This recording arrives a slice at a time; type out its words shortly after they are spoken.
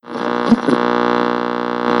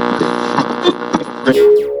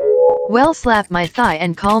Well, slap my thigh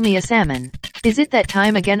and call me a salmon. Is it that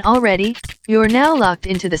time again already? You're now locked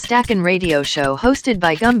into the Stackin' Radio Show hosted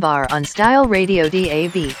by Gumbar on Style Radio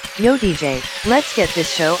DAB. Yo DJ, let's get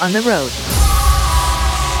this show on the road.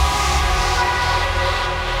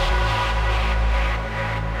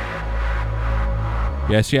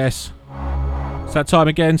 Yes, yes. It's that time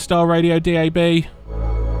again, Style Radio DAB.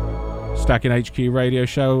 Stackin' HQ Radio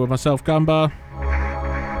Show with myself, Gumbar.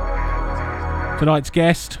 Tonight's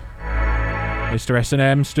guest, Mr.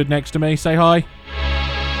 S&M, stood next to me. Say hi.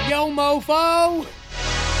 Yo, mofo!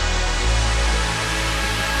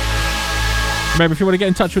 Remember, if you want to get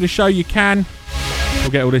in touch with the show, you can.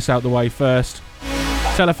 We'll get all this out the way first.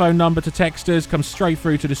 Telephone number to texters comes straight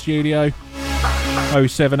through to the studio.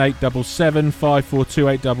 07877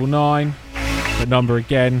 542899. The number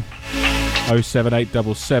again,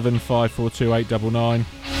 07877 542899.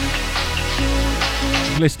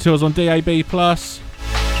 Listen to us on DAB+,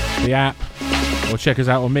 the app, or check us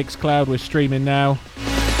out on Mixcloud. We're streaming now.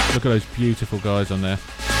 Look at those beautiful guys on there.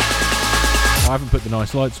 I haven't put the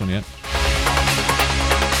nice lights on yet.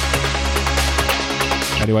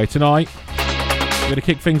 Anyway, tonight we're going to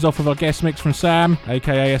kick things off with our guest mix from Sam,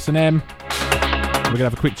 aka S&M. We're going to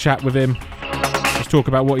have a quick chat with him. Let's talk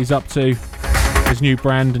about what he's up to, his new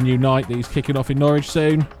brand and new night that he's kicking off in Norwich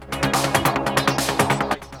soon.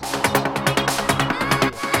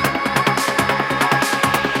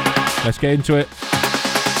 Let's get into it.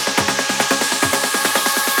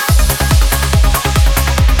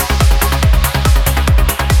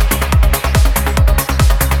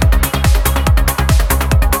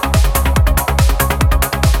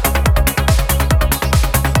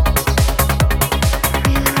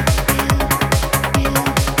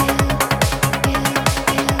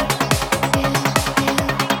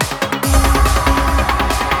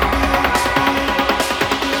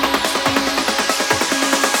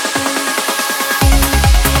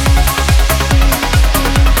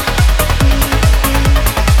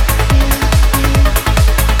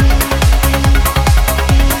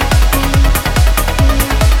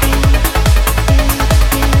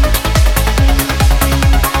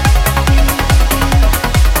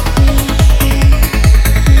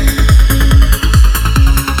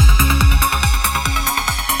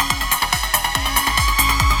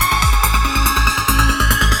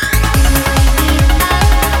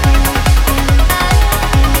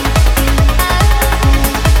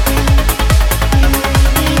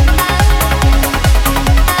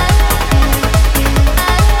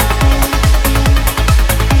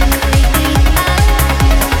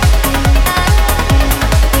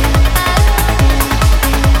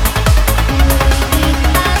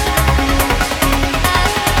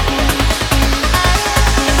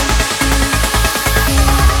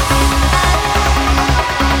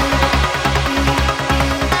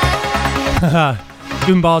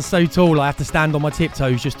 Gumbar's so tall I have to stand on my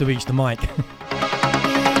tiptoes just to reach the mic.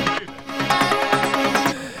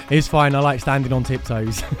 It's fine, I like standing on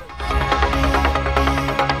tiptoes.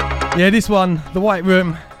 Yeah, this one, The White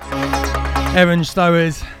Room, Aaron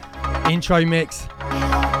Stowers, intro mix.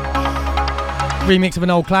 Remix of an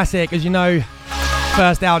old classic. As you know,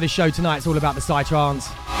 first hour of this show tonight, it's all about the Psytrance.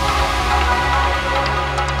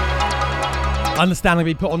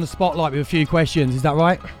 Understandably put on the spotlight with a few questions, is that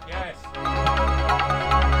right? Yes.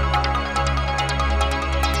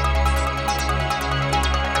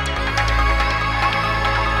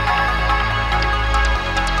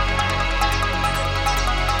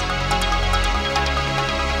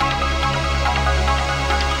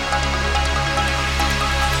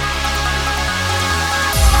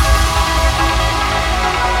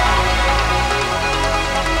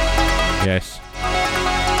 Yes.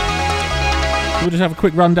 We'll just have a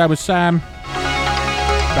quick rundown with Sam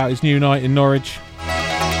about his new night in Norwich.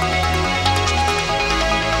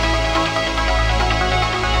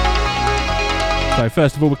 So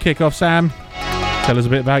first of all, we'll kick off, Sam. Tell us a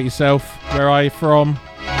bit about yourself. Where are you from?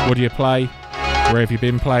 What do you play? Where have you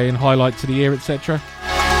been playing? Highlights of the year, etc.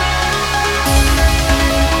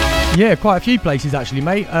 Yeah, quite a few places actually,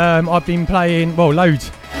 mate. I've been playing, well,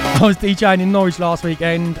 loads. I was DJing in Norwich last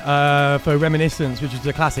weekend for Reminiscence, which was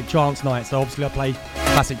a classic trance night, so obviously I play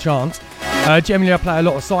classic trance. Generally I play a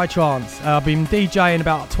lot of Psytrance. I've been DJing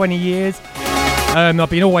about 20 years. I've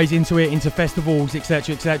been always into it, into festivals,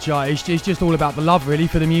 etc, etc. It's just all about the love really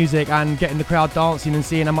for the music and getting the crowd dancing and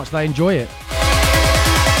seeing how much they enjoy it.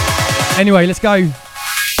 Anyway, let's go.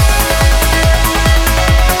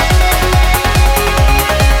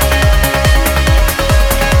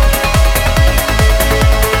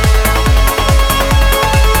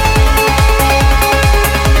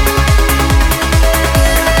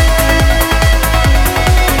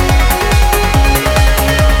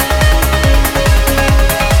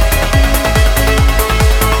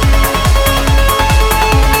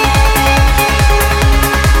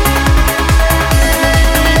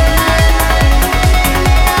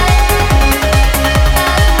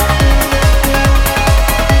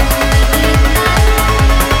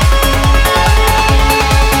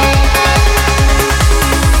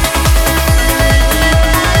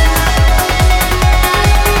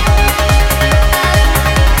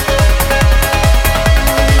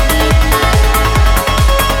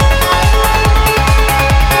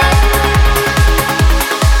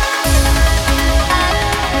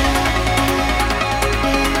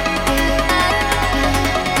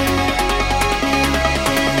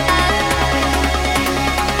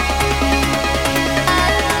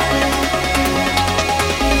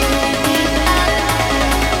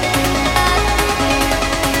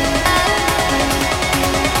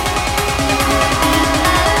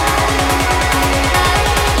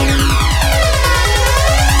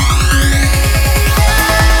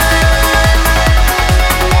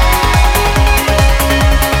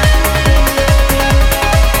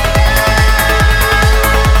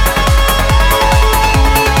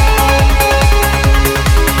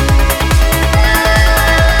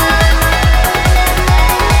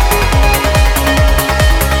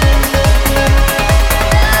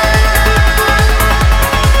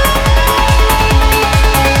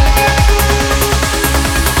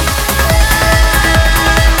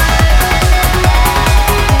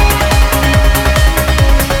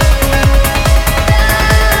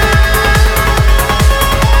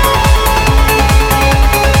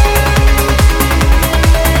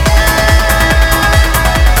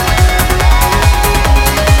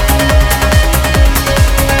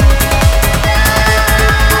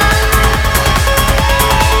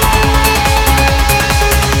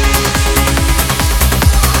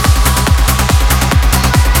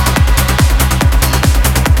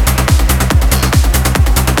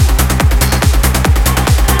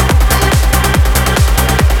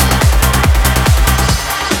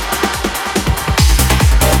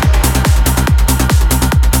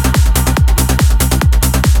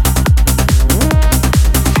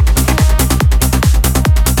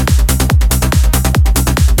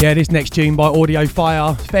 Yeah, this next tune by Audio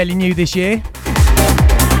Fire, fairly new this year.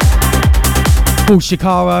 Called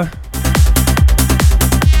Shikara.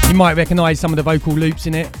 You might recognise some of the vocal loops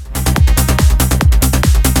in it.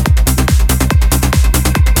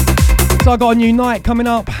 So I got a new night coming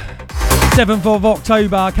up, 7th of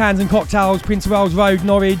October, Cans and Cocktails, Prince of Wales Road,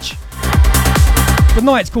 Norwich. The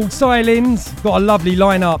night's called Silins. Got a lovely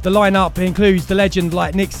lineup. The lineup includes the legend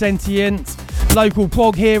like Nick Sentient, local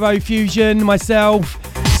prog hero Fusion, myself,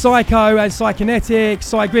 Psycho as Psychonetic,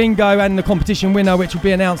 Cy Gringo, and the competition winner, which will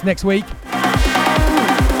be announced next week.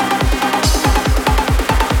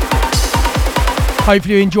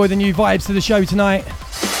 Hopefully you enjoy the new vibes to the show tonight.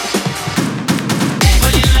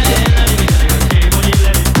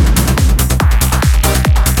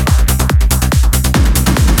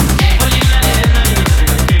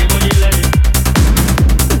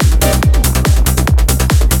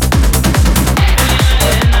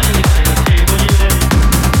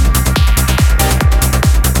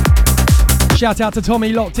 Shout out to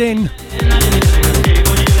Tommy locked in.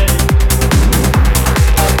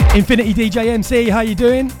 Infinity DJ MC, how you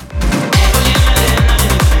doing?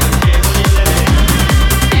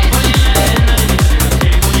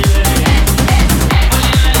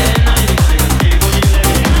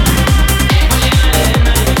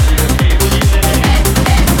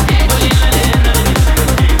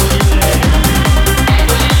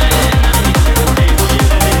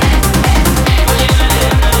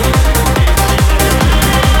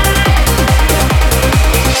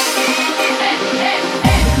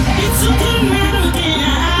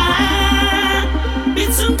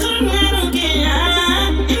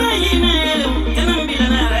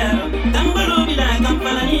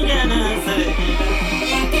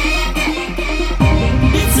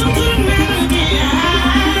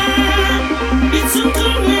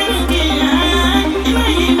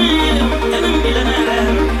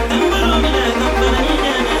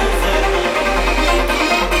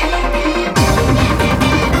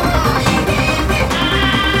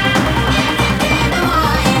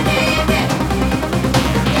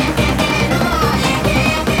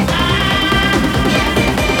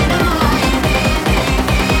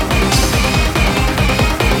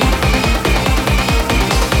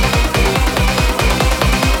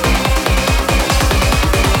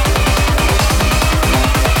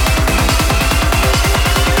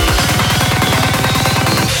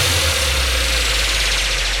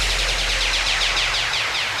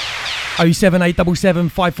 Oh 07877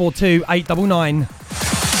 542 899.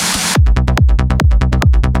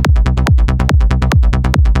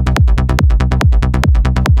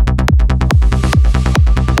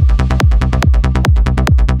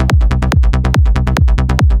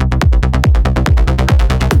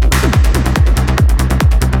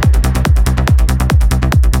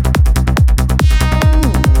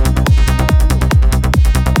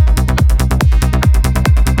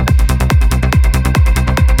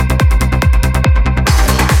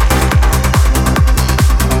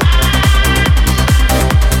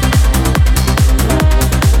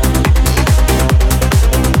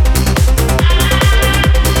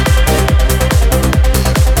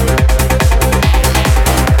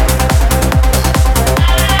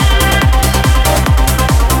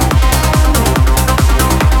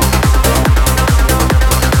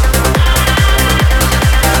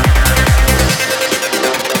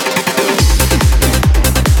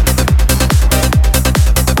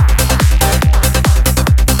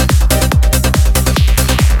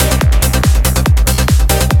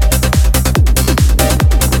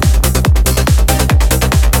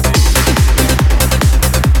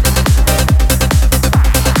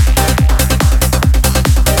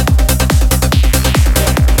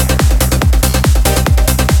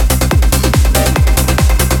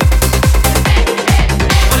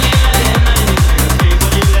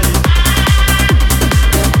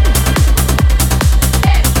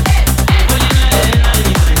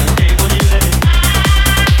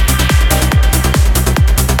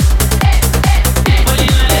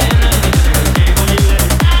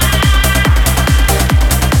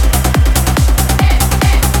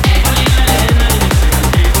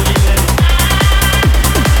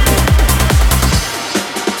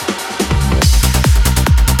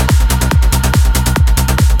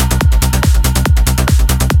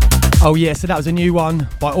 Oh yeah, so that was a new one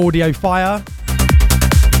by Audio Fire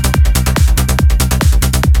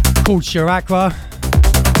called Shirakra.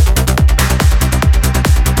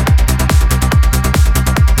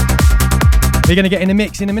 We're going to get in the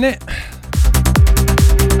mix in a minute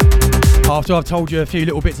after I've told you a few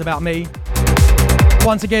little bits about me.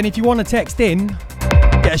 Once again, if you want to text in,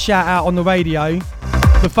 get a shout out on the radio.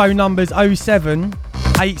 The phone number's 07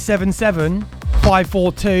 877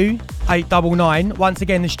 542 899. Once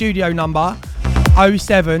again, the studio number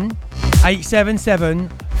 07 877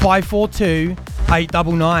 542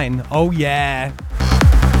 899. Oh yeah.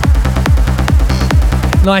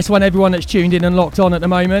 Nice one, everyone that's tuned in and locked on at the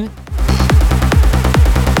moment.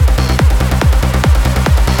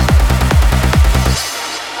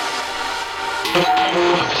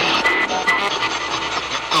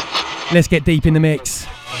 Let's get deep in the mix.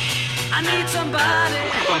 I need somebody.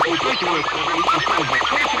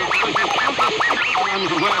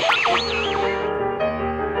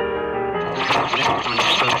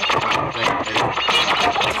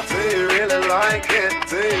 Do you really like it?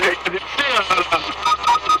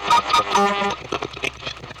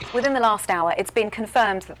 Within the last hour, it's been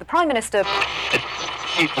confirmed that the Prime Minister...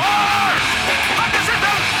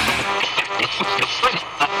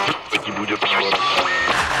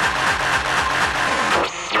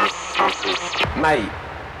 Mate,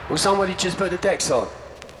 will somebody just put the decks on?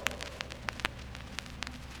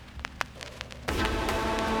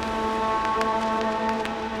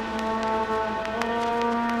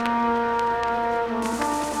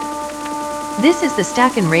 This is the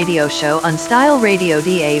Stackin' Radio Show on Style Radio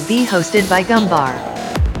DAB, hosted by Gumbar.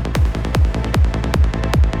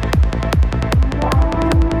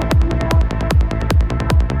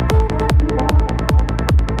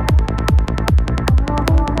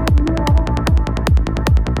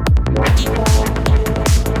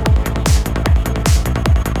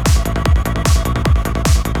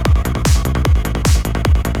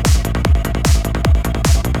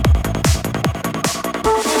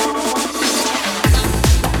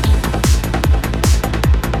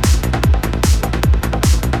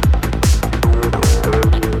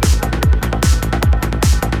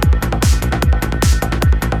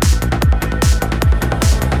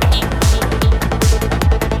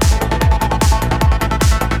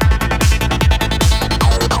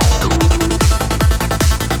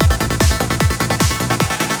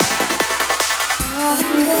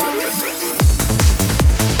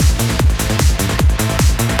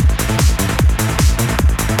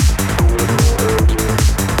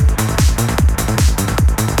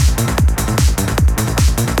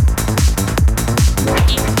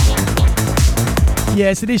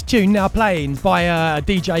 Yeah, so this tune now playing by a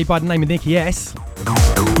DJ by the name of Nicky S.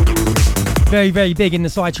 Very, very big in the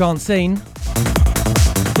psytrance scene.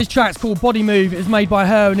 This track's called Body Move. It was made by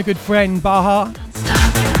her and a good friend, Baha.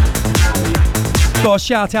 Got a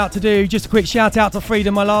shout out to do, just a quick shout out to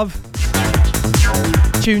Freedom, my love.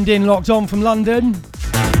 Tuned in, locked on from London.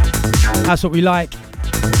 That's what we like.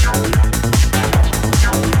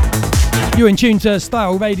 You're in tune to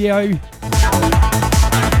Style Radio.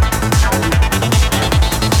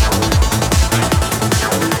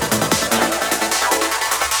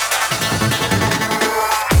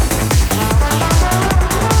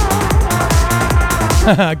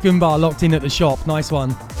 Goomba locked in at the shop. Nice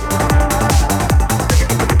one.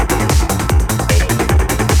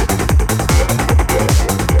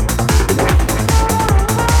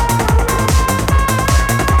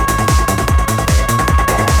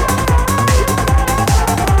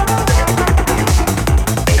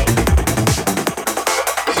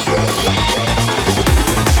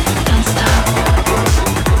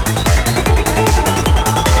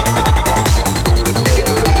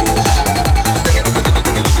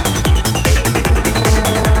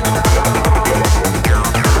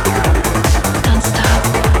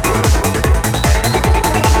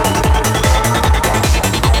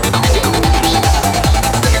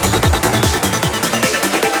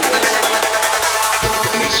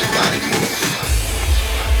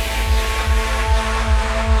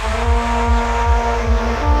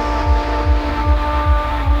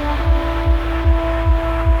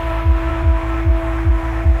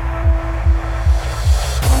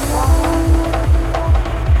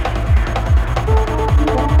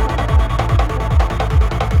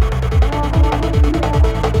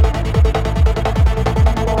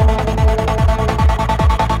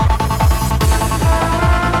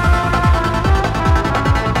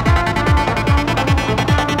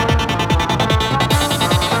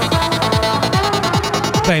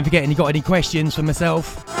 Don't forget, you got any questions for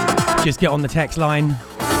myself, just get on the text line.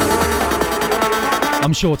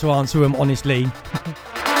 I'm sure to answer them honestly.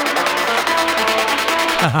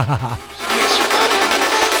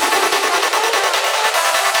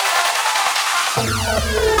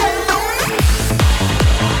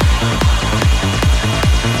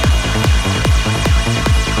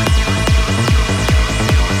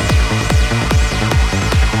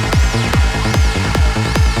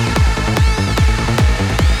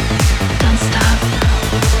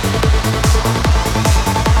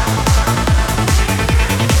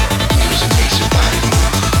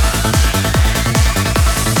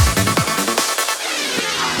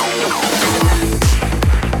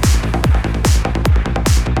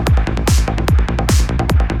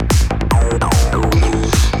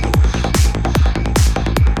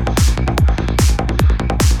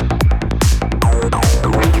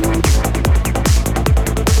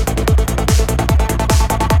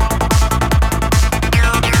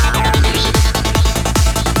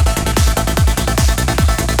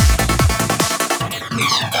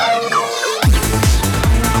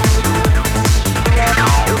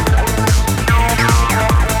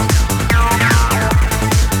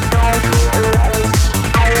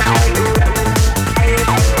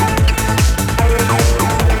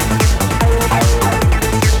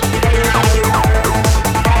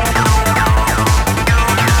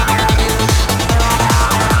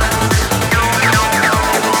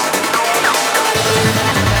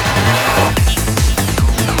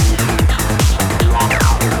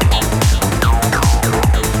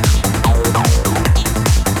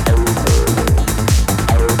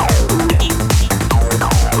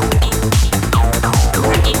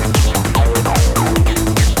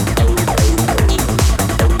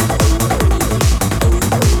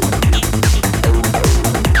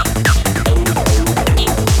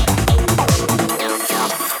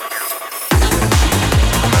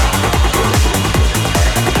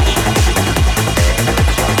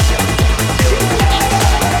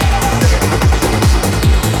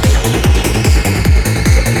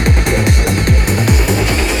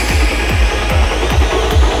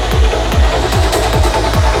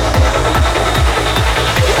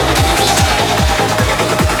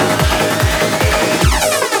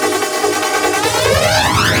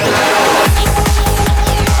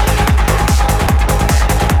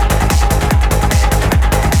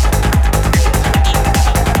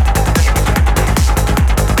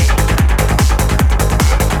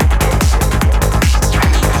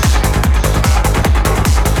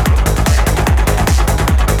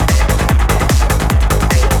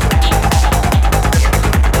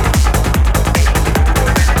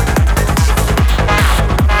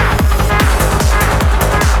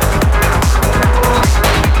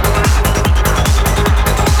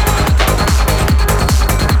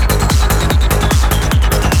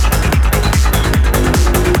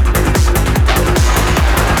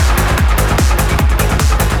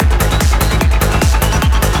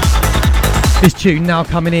 This tune now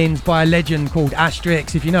coming in is by a legend called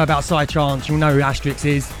Astrix. If you know about Psytrance, you'll know who Astrix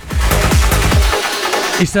is.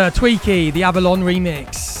 It's Tweaky, the Avalon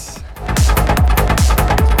remix.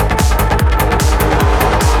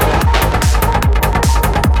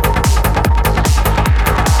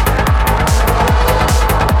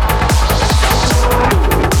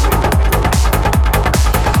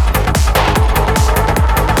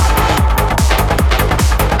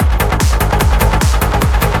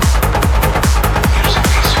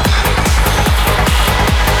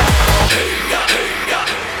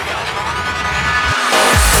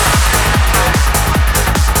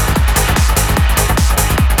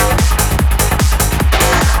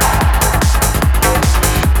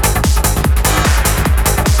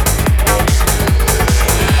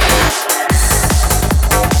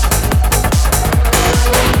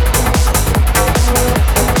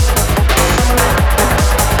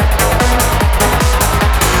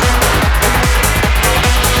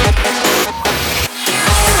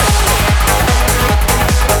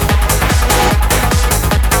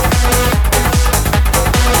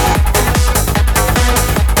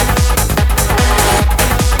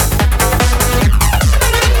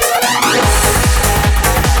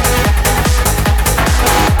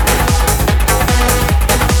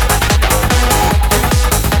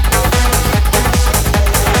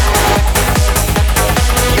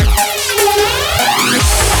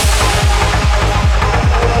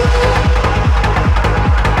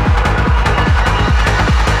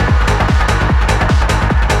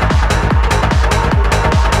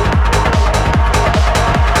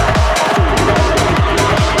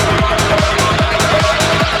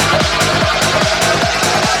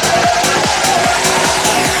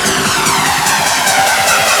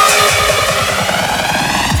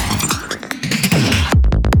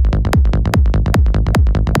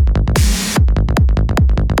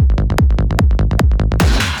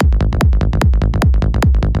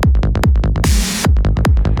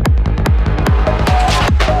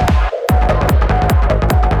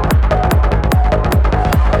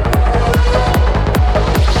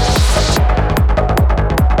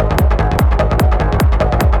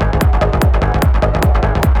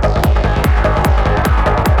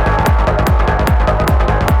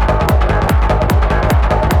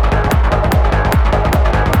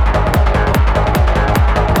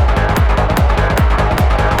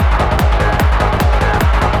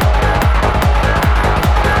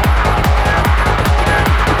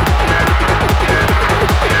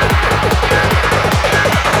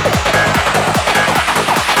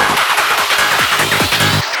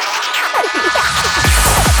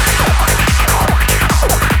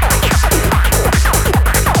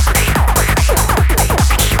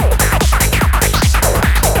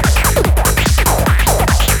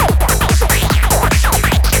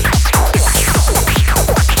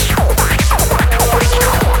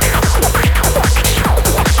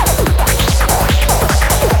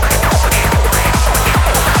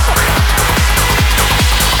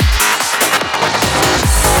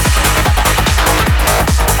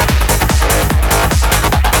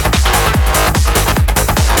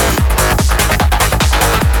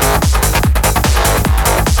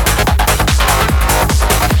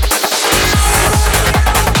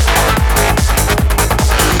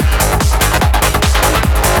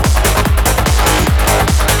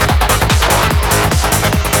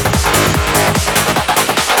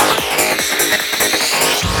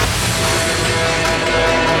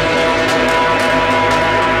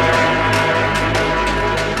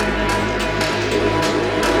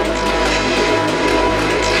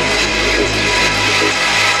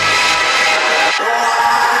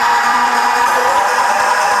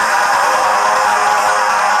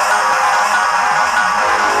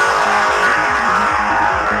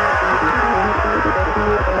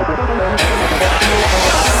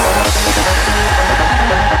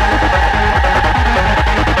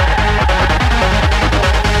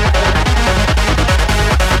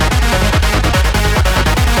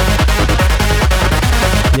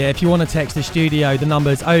 If you want to text the studio, the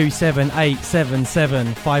number's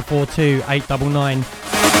 07877 542 899.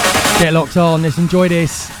 Get locked on, let's enjoy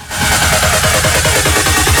this.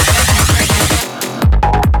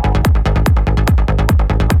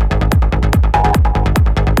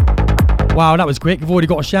 Wow, that was quick. We've already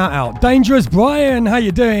got a shout out. Dangerous Brian, how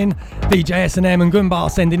you doing? DJ S&M and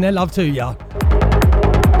Gunbar sending their love to ya.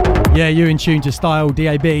 Yeah, you're in tune to Style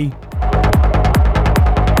DAB.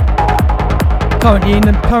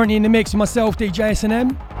 Currently in the mix with myself, DJ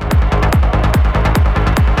S&M.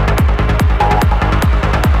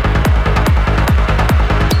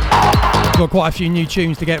 Got quite a few new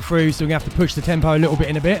tunes to get through, so we're going to have to push the tempo a little bit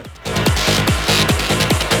in a bit.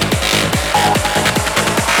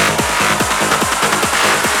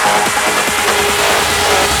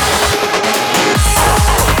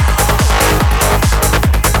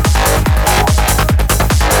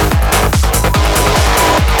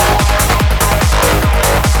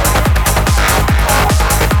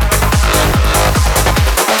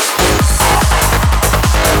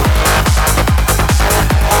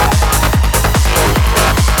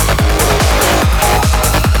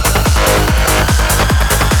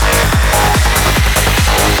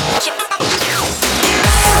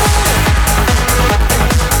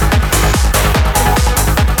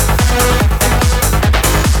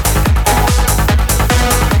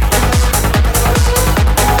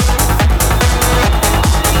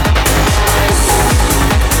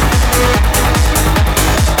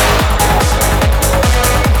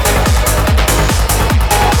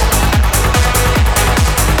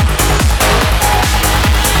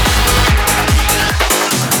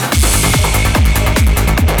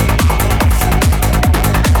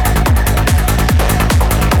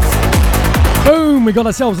 we got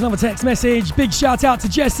ourselves another text message. Big shout out to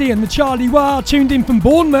Jesse and the Charlie Wah, tuned in from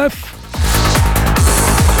Bournemouth.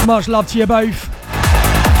 Much love to you both.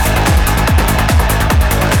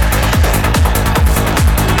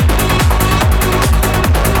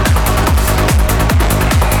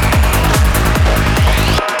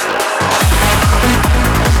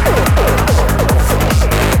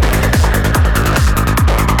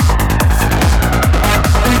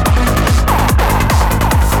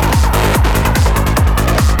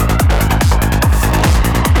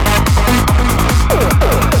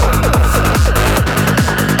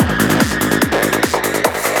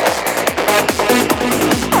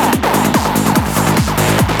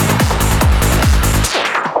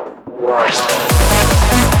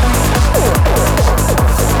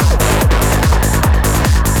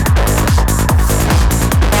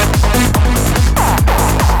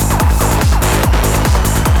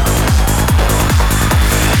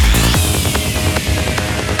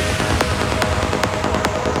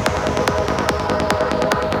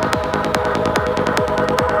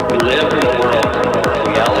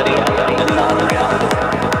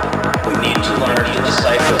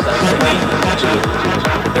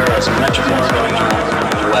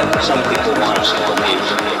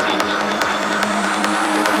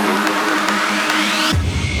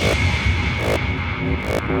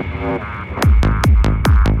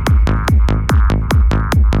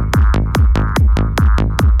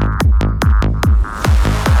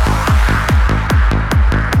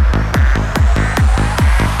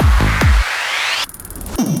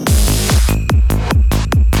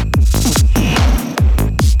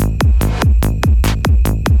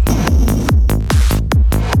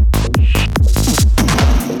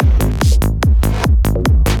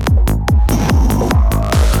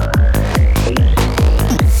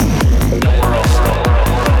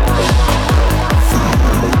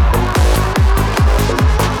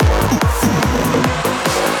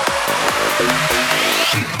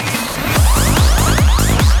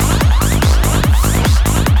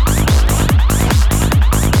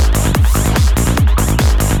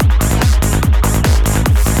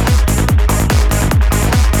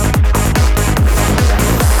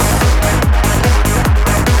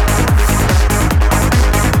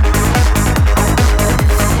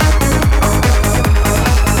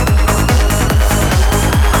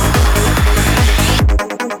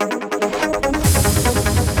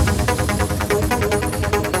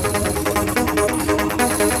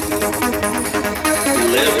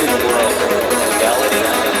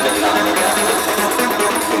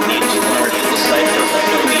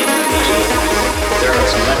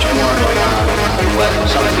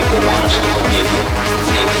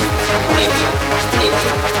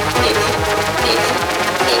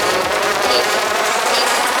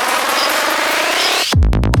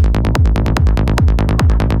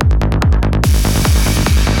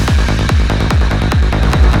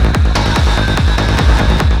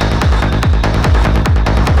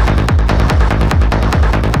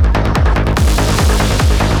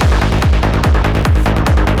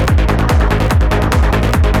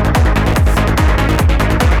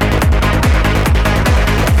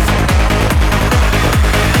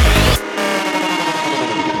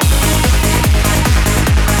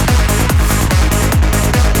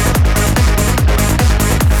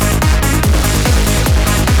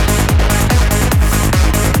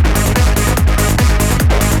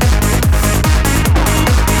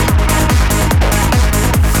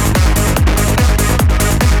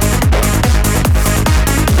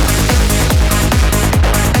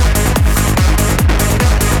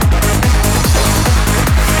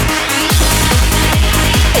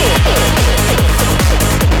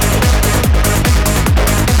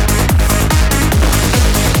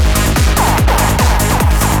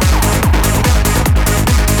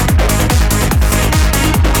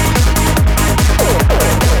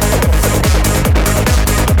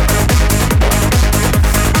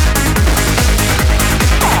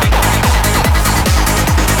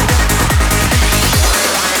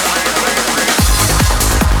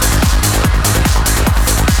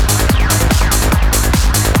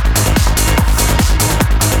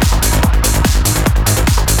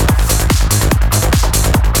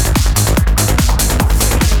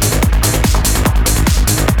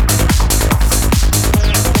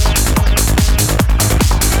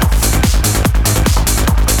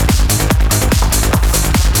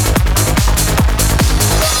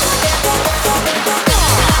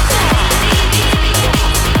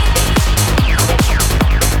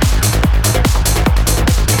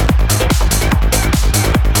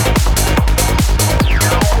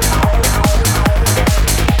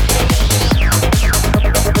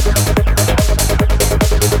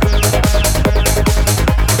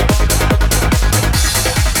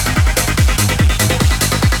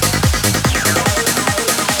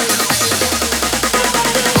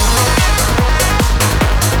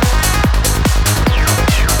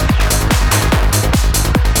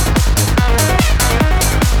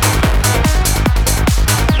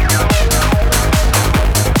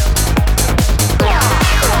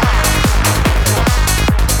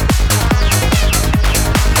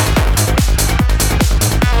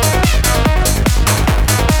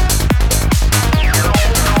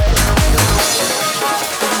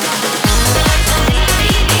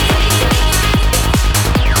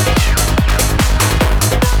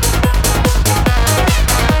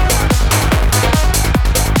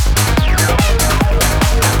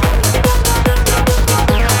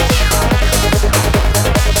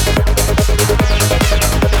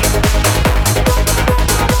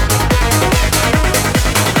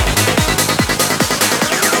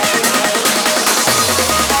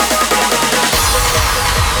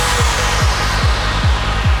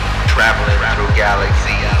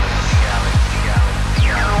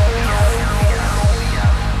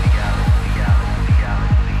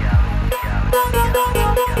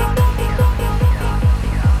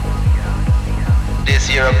 This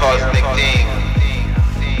year a cosmic thing.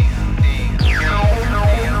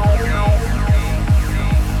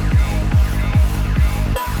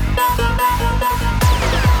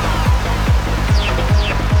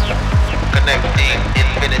 Connecting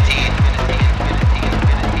infinity.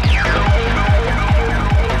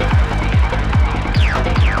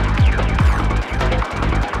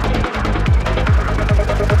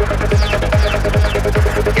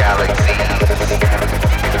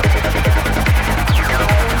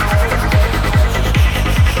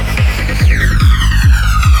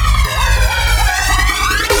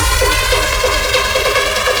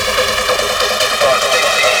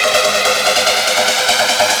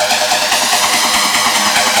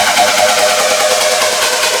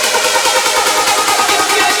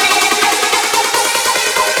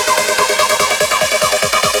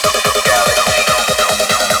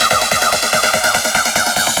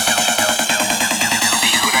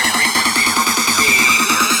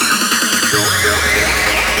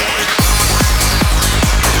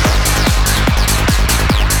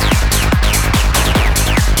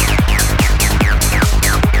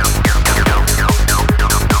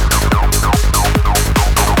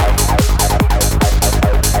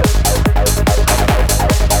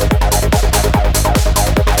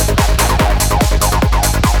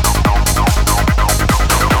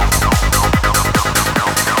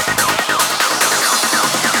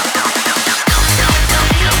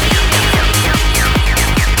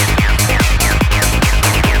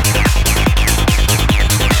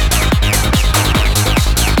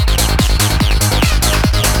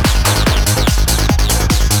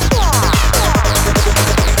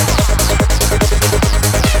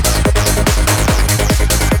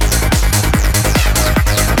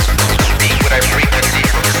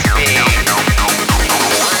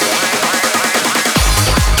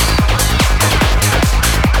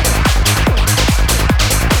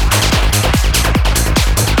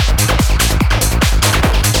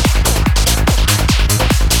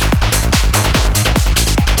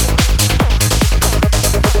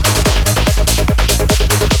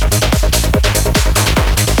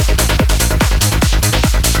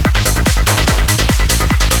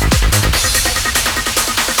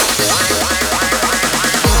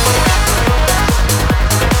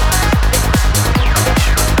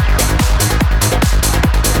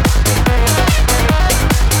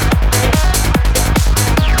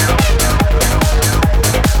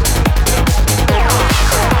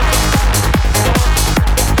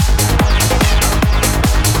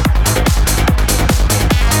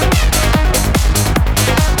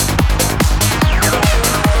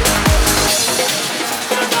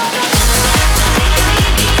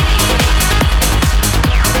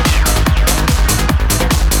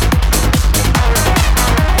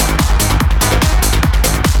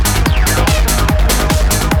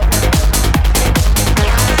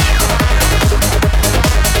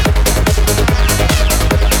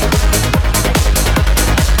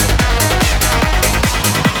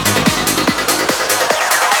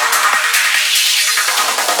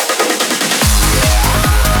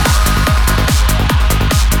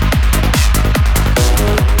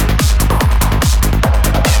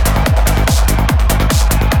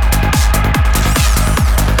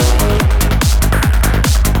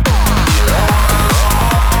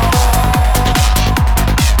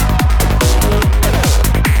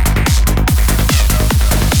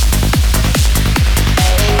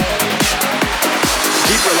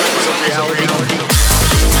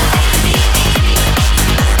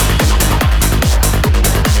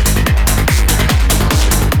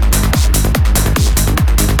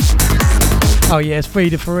 Oh yes, 3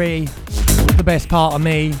 to 3, the best part of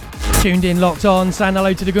me. Tuned in, locked on, saying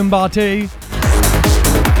hello to the Goomba too.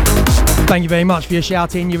 Thank you very much for your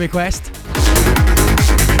shout in, your request.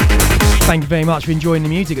 Thank you very much for enjoying the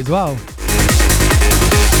music as well.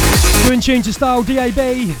 You're in tune to Style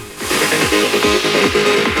DAB.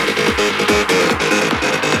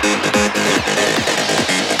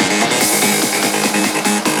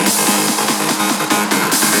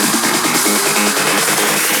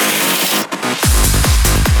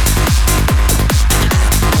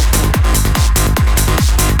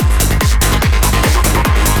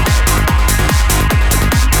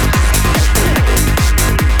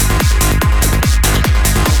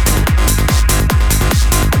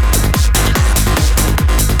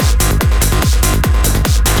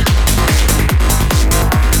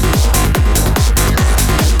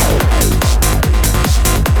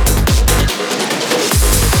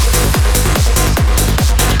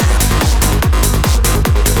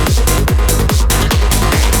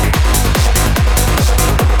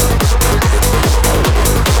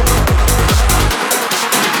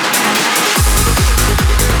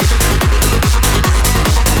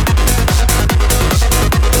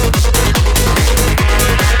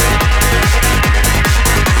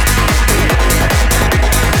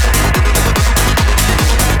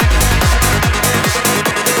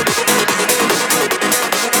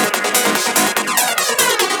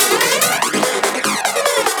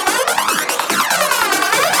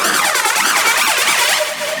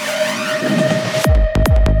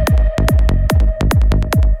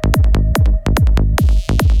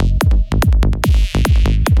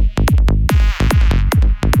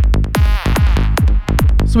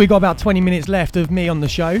 we got about 20 minutes left of me on the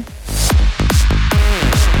show.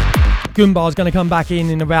 Gunbar's going to come back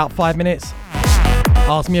in about 5 minutes.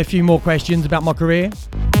 Ask me a few more questions about my career.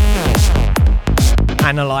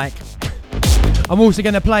 And the like. I'm also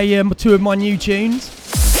going to play 2 of my new tunes.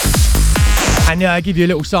 And give you a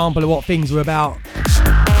little sample of what things were about.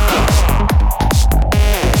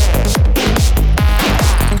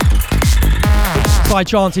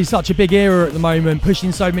 Psytrance is such a big era at the moment,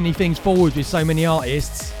 pushing so many things forward with so many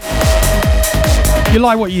artists. If you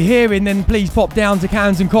like what you're hearing, then please pop down to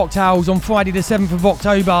Cans and Cocktails on Friday the 7th of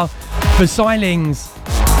October for Silings,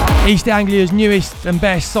 East Anglia's newest and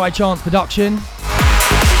best Psytrance production.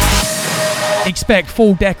 Expect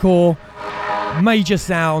full decor, major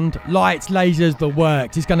sound, lights, lasers, the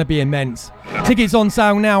works. It's going to be immense. Tickets on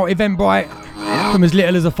sale now at Eventbrite from as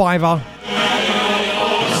little as £5.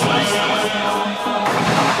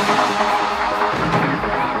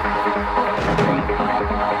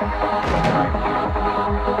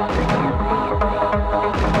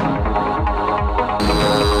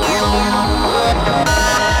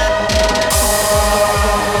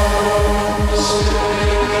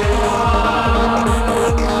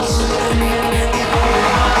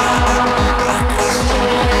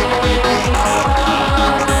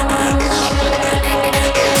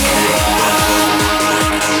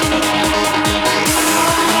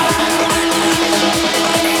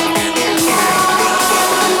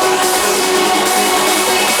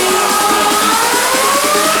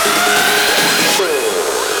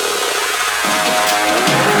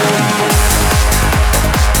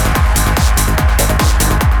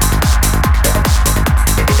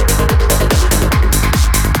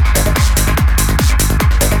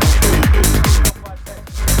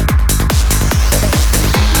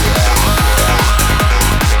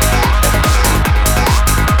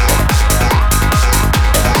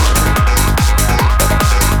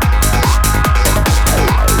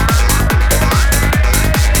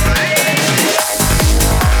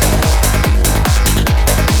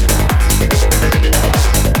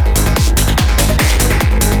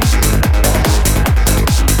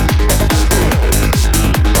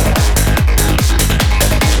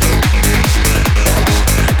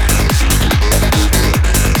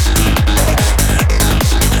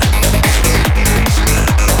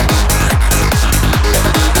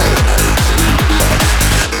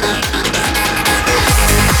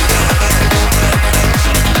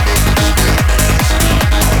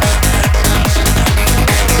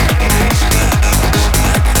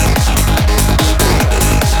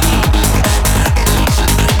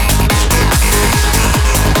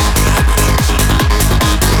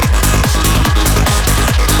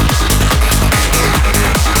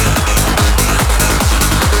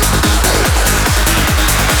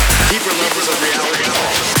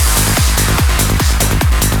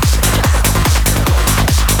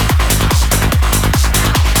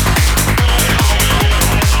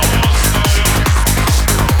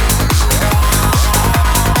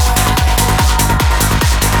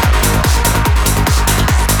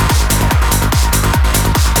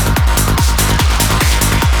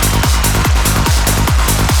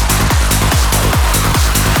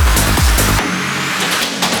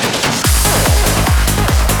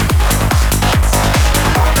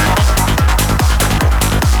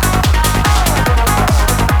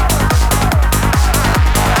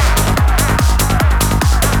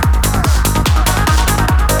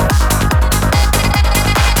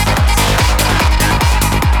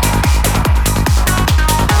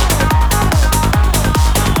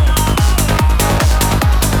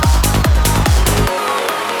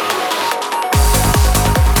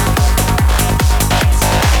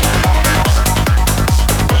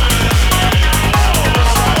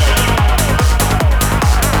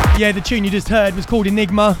 Yeah, the tune you just heard was called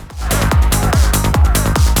Enigma,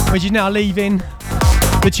 which is now leaving.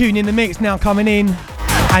 The tune in the mix now coming in,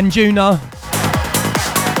 Anjuna.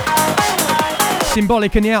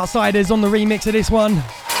 Symbolic and the Outsiders on the remix of this one.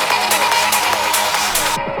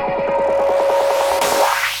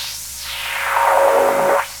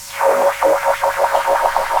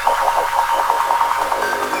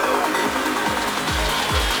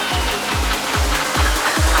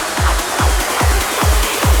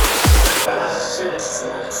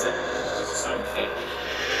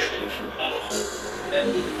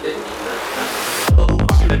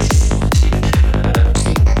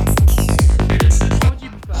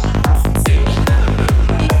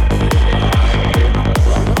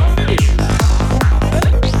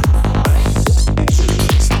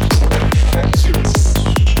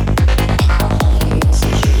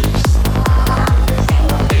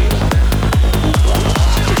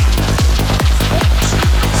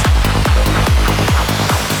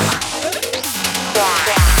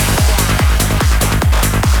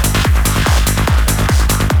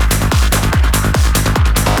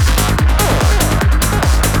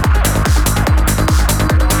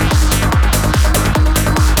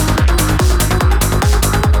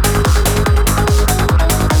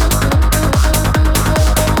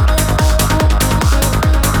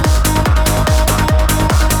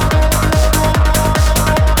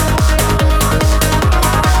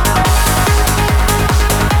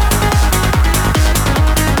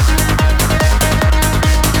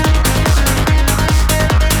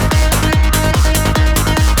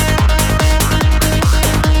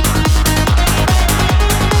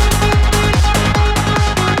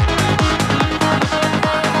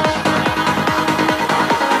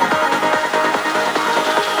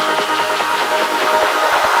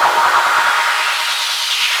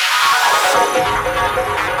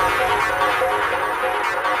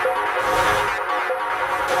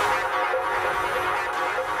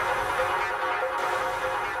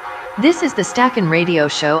 This is the Stackin' Radio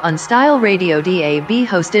Show on Style Radio DAB,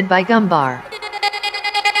 hosted by Gumbar.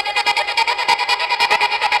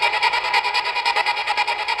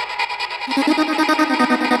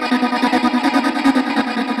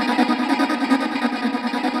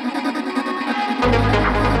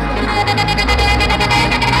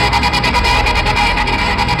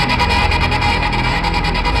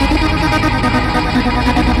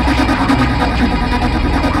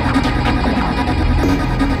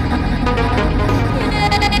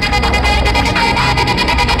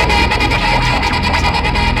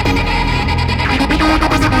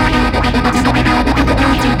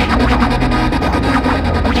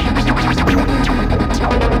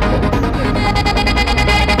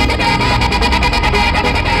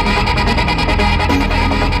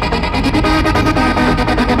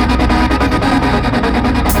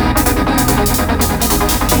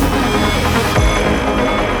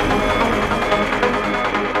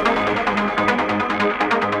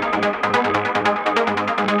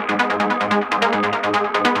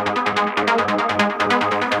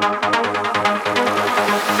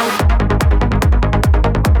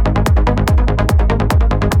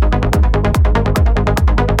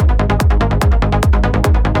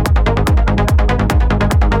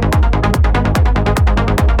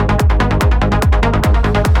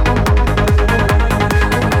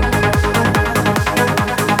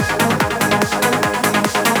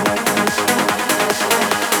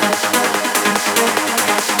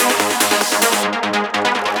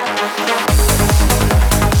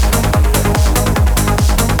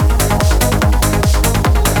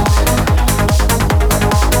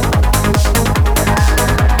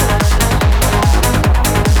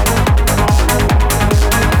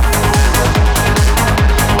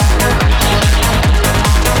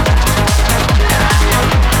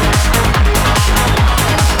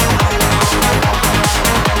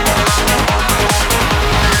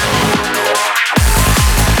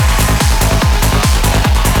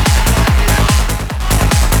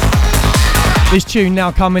 This tune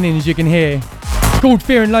now coming in, as you can hear. It's called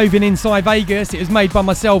Fear and Loathing Inside Vegas. It was made by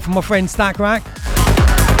myself and my friend Stackrack.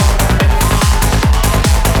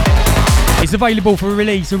 It's available for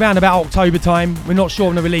release around about October time. We're not sure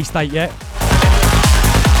on the release date yet.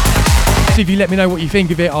 So if you let me know what you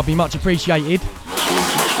think of it, I'll be much appreciated.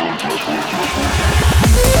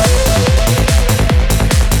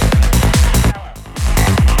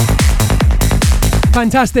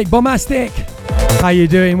 Fantastic, bombastic. How you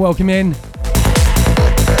doing? Welcome in.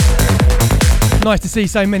 Nice to see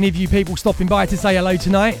so many of you people stopping by to say hello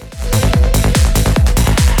tonight.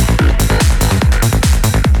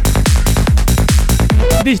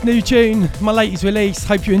 This new tune, my latest release,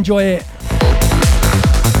 hope you enjoy it.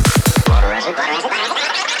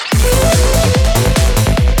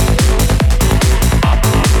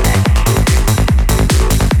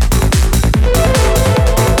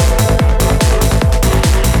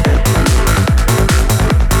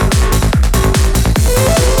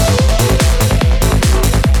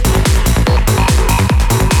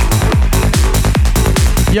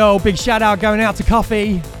 Yo, big shout out going out to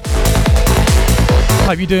Coffee.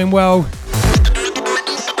 Hope you're doing well.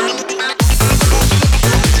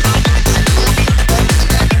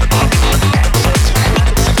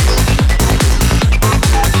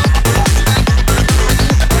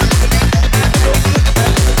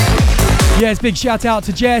 Yes, big shout out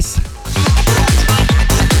to Jess.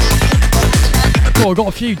 Oh, we've got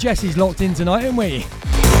a few Jesses locked in tonight, haven't we?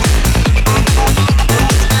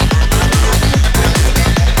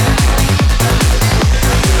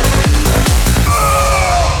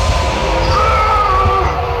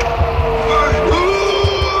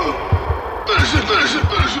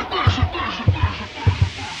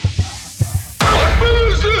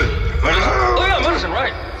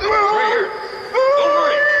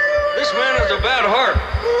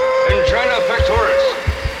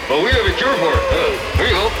 But we have a cure for it. Here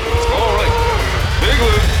you go. All right. Big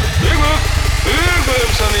whip. Big whip. Big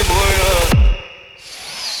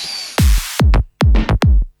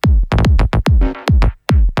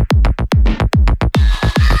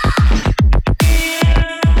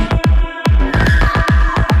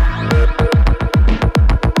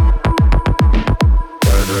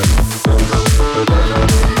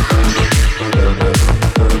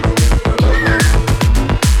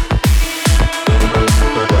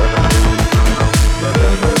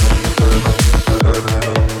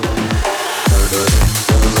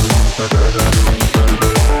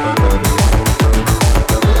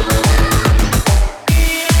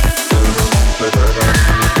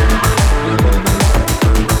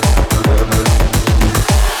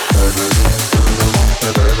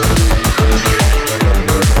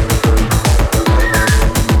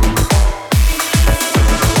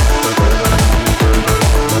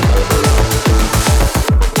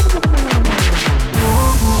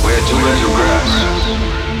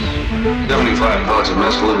 75 pellets of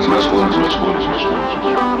mescaline.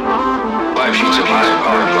 5 sheets of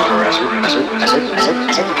high-powered blotter acid.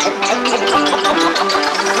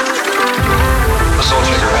 A salt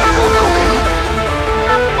shaker half full of cocaine.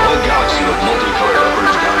 A whole galaxy of multicolored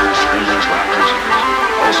uppers, downers, screamers, laughers.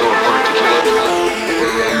 Also a quart of tequila.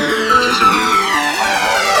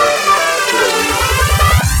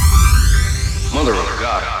 Mother of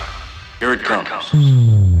God, here it comes.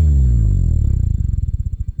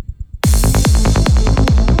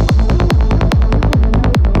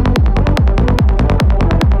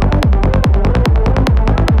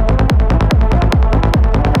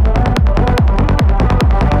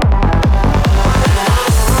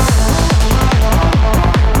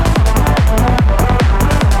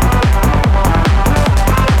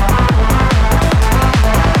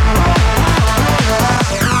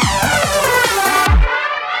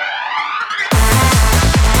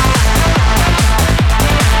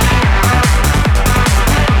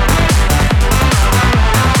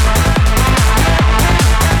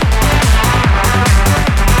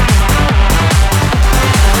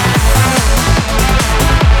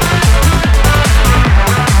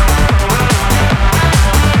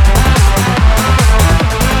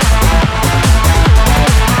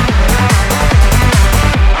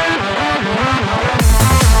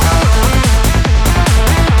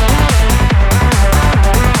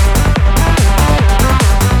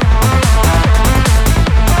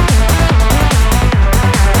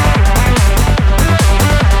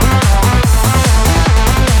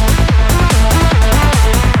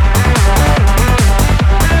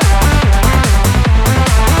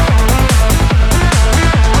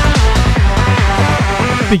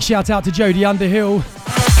 Big shout out to Jodie Underhill.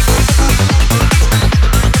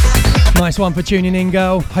 Nice one for tuning in,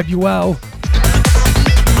 girl. Hope you're well.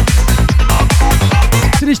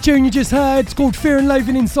 So this tune you just heard, it's called Fear and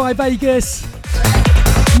Loathing Inside Vegas.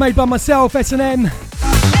 Made by myself, S&M.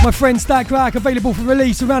 My friend Stack Rack, available for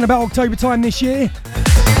release around about October time this year.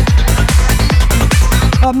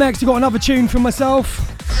 Up next, we've got another tune from myself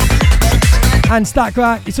and Stack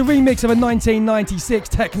Rack. It's a remix of a 1996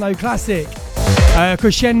 techno classic.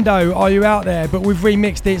 Crescendo, Are You Out There? But we've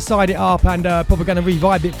remixed it, side it up, and probably going to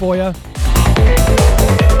revive it for you.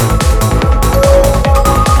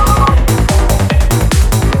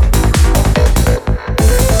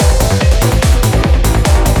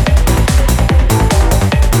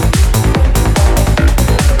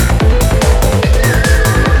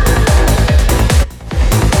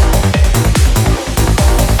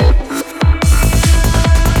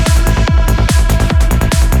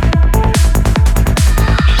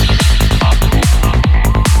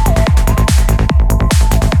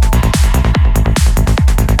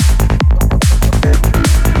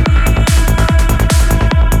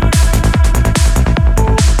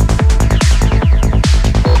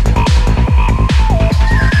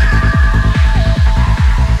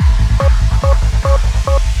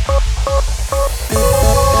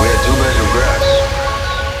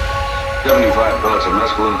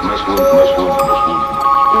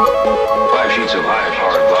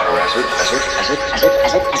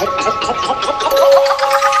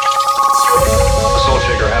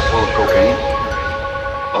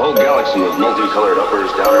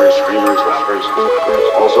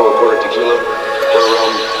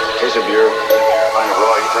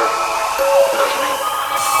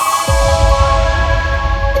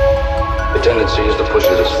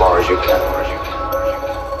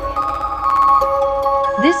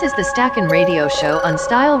 Stackin' Radio Show on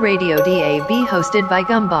Style Radio DAB, hosted by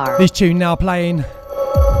Gumbar. This tune now playing,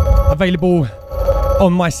 available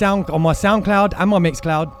on my SoundCloud and my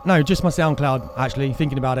Mixcloud. No, just my SoundCloud, actually,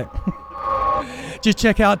 thinking about it. Just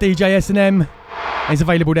check out DJ S&M. It's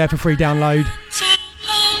available there for free download. I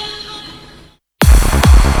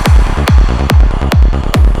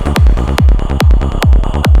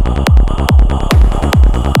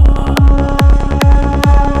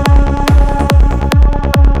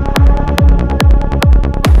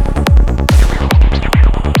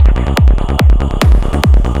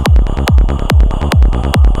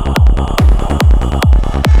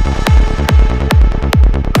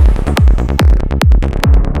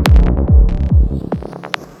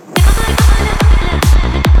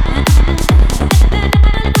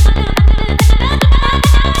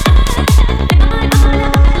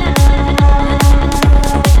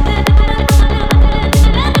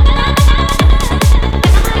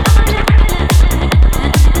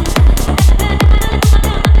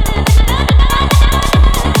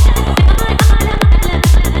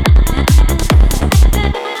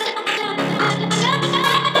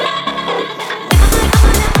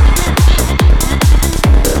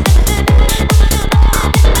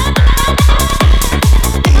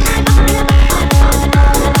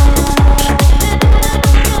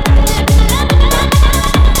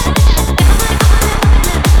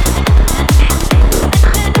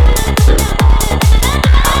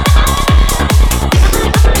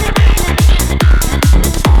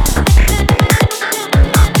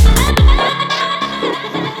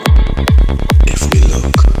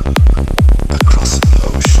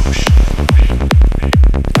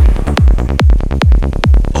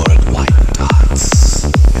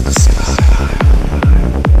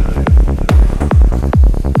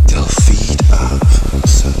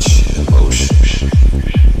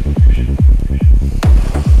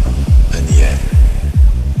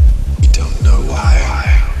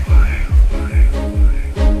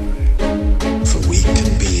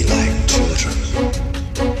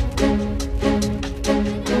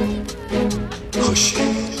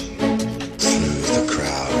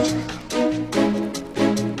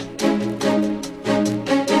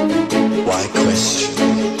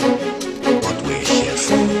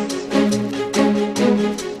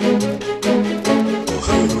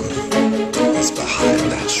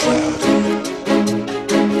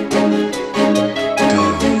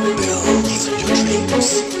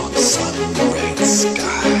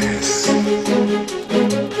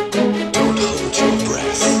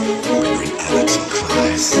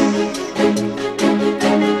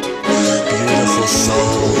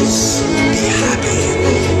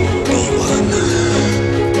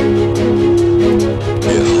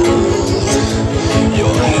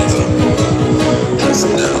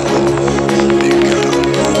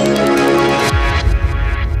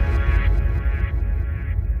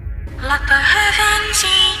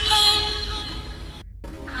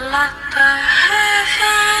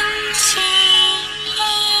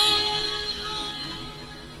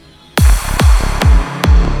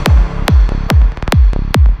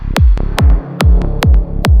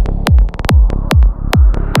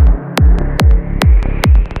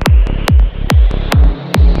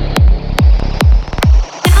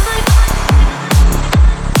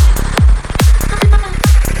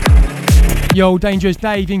Yo, Dangerous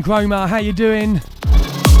Dave in Chroma, how you doing?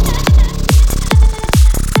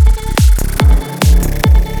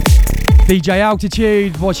 DJ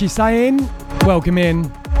Altitude, what's she saying? Welcome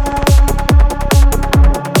in.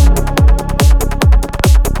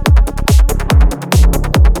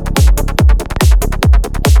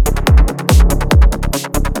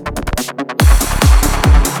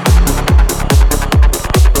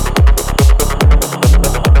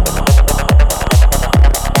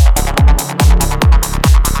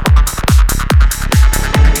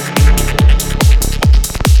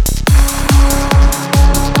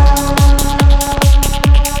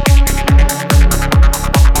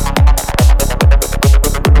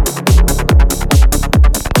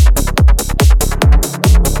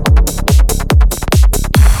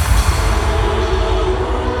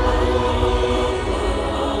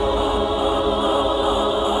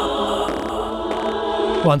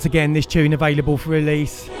 Once again, this tune available for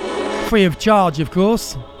release, free of charge, of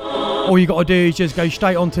course. All you got to do is just go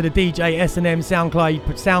straight onto the DJ S&M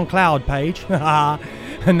SoundCloud page,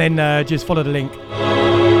 and then just follow the link.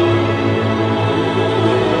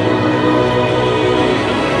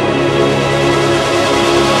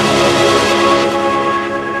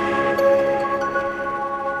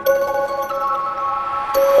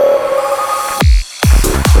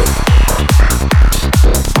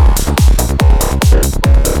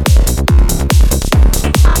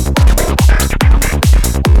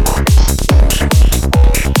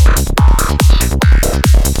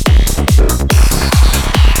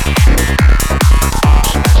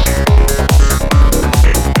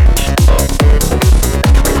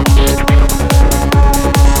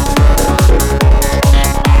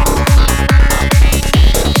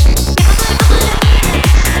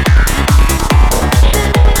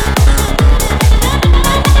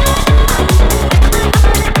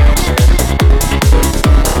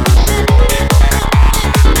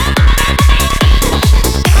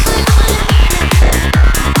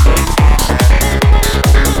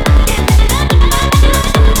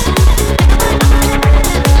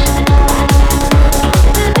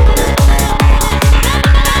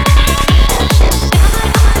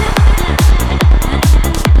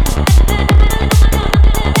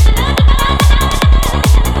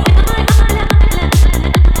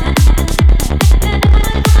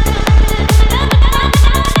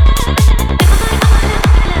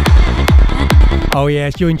 Oh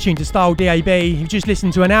yes, you're in tune to Style DAB. You've just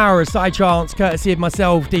listened to an hour of Psytrance, courtesy of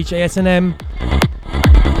myself, DJ S&M.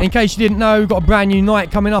 In case you didn't know, we've got a brand new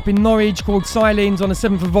night coming up in Norwich called Silence on the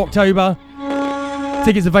 7th of October.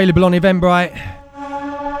 Tickets available on Eventbrite.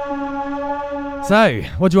 So,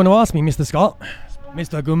 what do you want to ask me, Mr. Scott?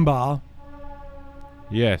 Mr. Gumbar?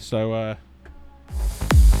 Yeah, so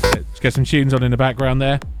let's get some tunes on in the background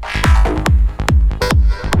there.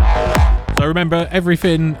 So remember,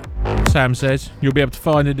 everything Sam says, you'll be able to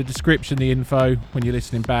find in the description the info when you're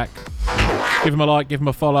listening back. Give him a like, give him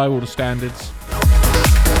a follow, all the standards.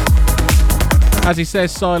 As he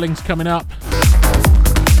says, Siling's coming up.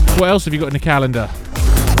 What else have you got in the calendar?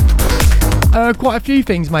 Quite a few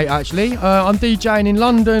things, mate, actually. I'm DJing in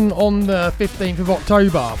London on the 15th of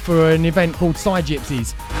October for an event called Side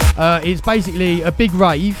Gypsies. It's basically a big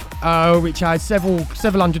rave, which has several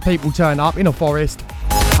hundred people turn up in a forest.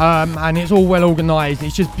 And it's all well organised.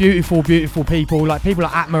 It's just beautiful, beautiful people, like people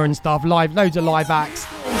at Atma and stuff, loads of live acts,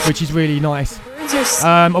 which is really nice.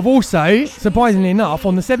 I've also, surprisingly enough,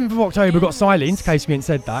 on the 7th of October got Silence, in case we hadn't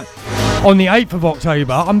said that. On the 8th of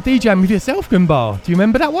October, I'm DJing with yourself, Gumbar. Do you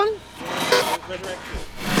remember that one?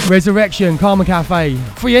 Resurrection, Karma Cafe.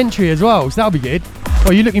 Free entry as well, so that'll be good.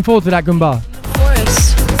 Are you looking forward to that, Gumbar? Of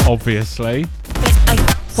course. Obviously.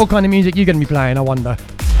 What kind of music are you going to be playing, I wonder?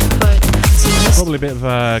 Probably a bit of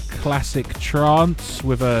a classic trance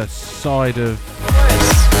with a side of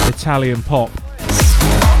Italian pop.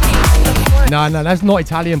 No, that's not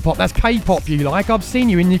Italian pop. That's K-pop you like. I've seen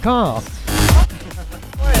you in your car.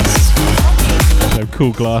 No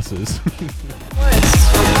cool glasses.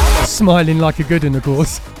 Smiling like a good one, of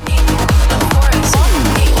course.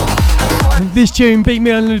 This tune, Beat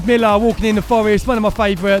Miller and Ludmilla, Walking in the Forest, one of my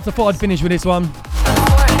favourites. I thought I'd finish with this one.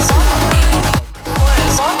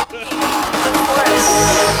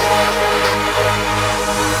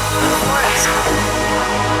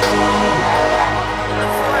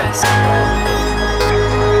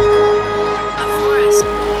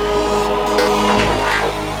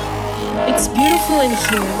 It's beautiful in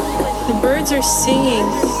here. The birds are singing,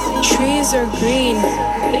 the trees are green,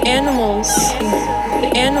 the animals,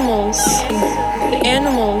 the animals, the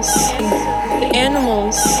animals, the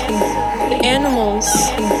animals, the animals,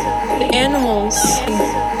 the animals,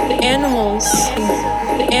 the animals,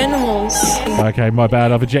 the animals, Okay, my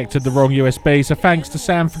bad. I've ejected the wrong USB, so thanks to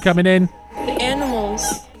Sam for coming in. the animals.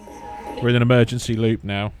 We're in an emergency loop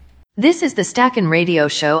now. This is the Stackin' Radio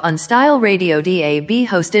Show on Style Radio DAB,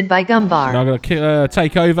 hosted by Gumbar. Now I'm going to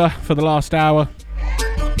take over for the last hour.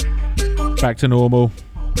 Back to normal.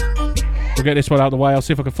 We'll get this one out of the way. I'll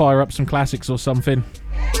see if I can fire up some classics or something.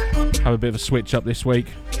 Have a bit of a switch up this week.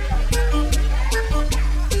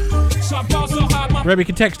 Remember, you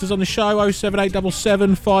can text us on the show,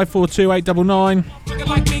 07877 542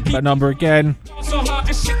 899. That number again,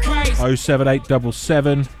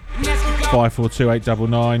 07877 542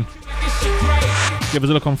 899. Give us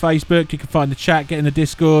a look on Facebook. You can find the chat, get in the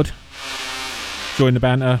Discord, join the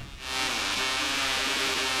banter.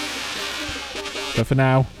 But for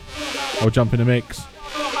now, I'll jump in the mix.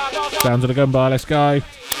 Sounds of the Gun Bar, let's go.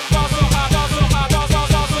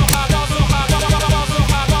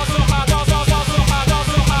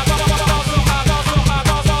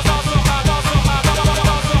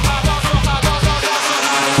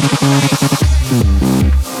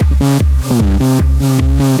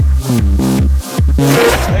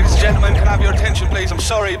 Ladies and gentlemen, can I have your attention please? I'm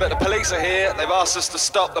sorry, but the police are here. They've asked us to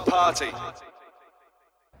stop the party.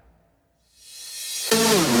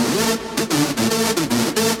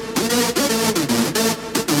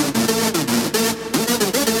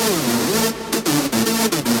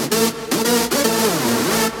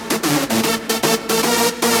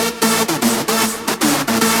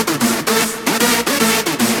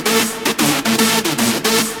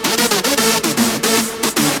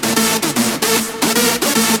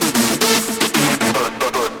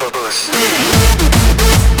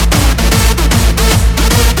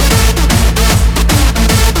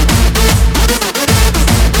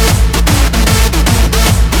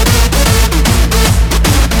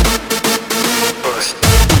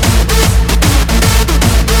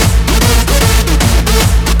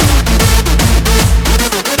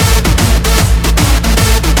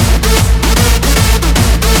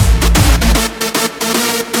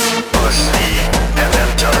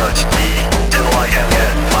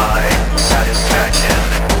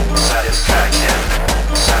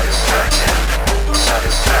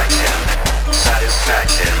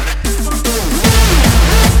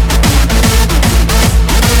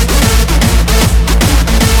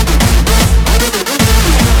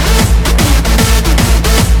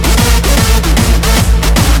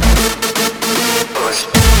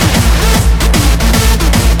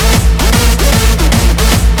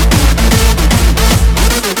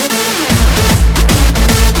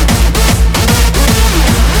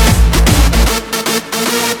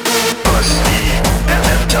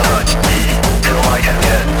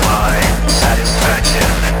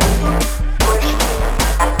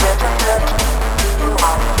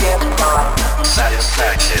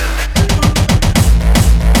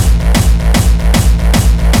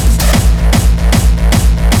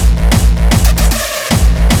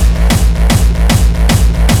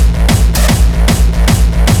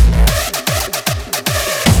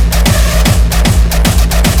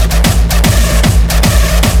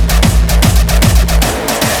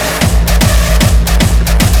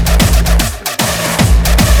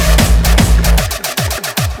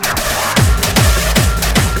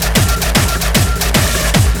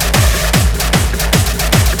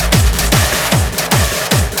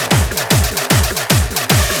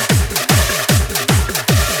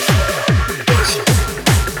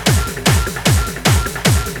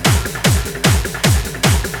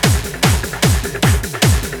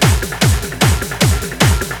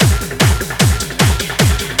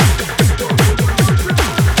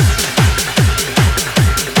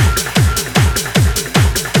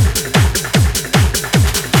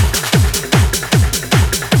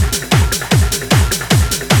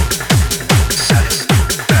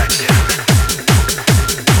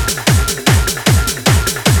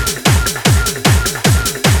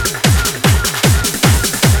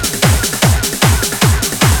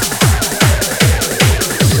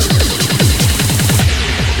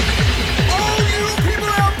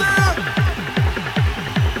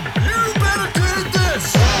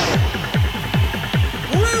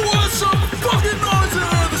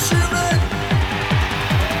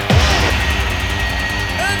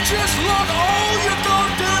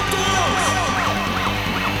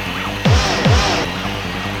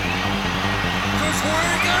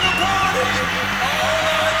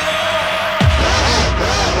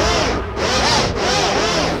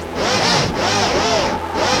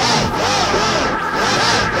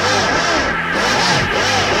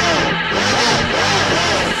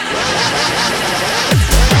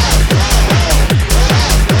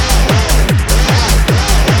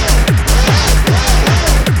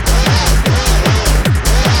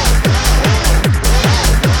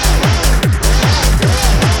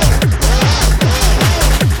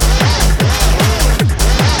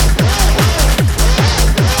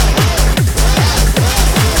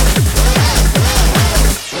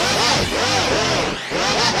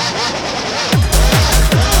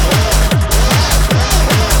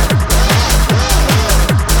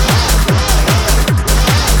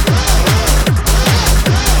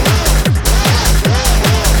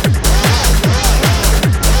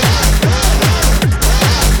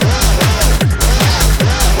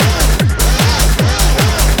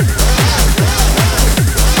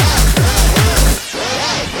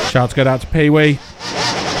 Shouts go out to Pee Wee.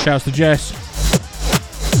 Shouts to Jess.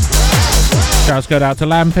 Shouts go out to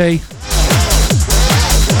Lampy.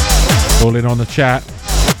 All in on the chat.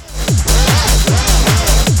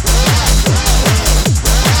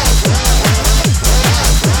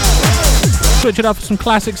 Switch it up for some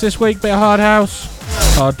classics this week. Bit of hard house,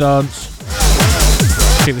 hard dance.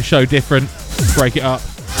 Keep the show different. Break it up.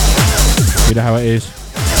 You know how it is.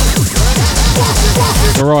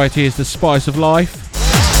 Variety is the spice of life.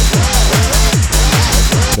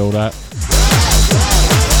 And all that.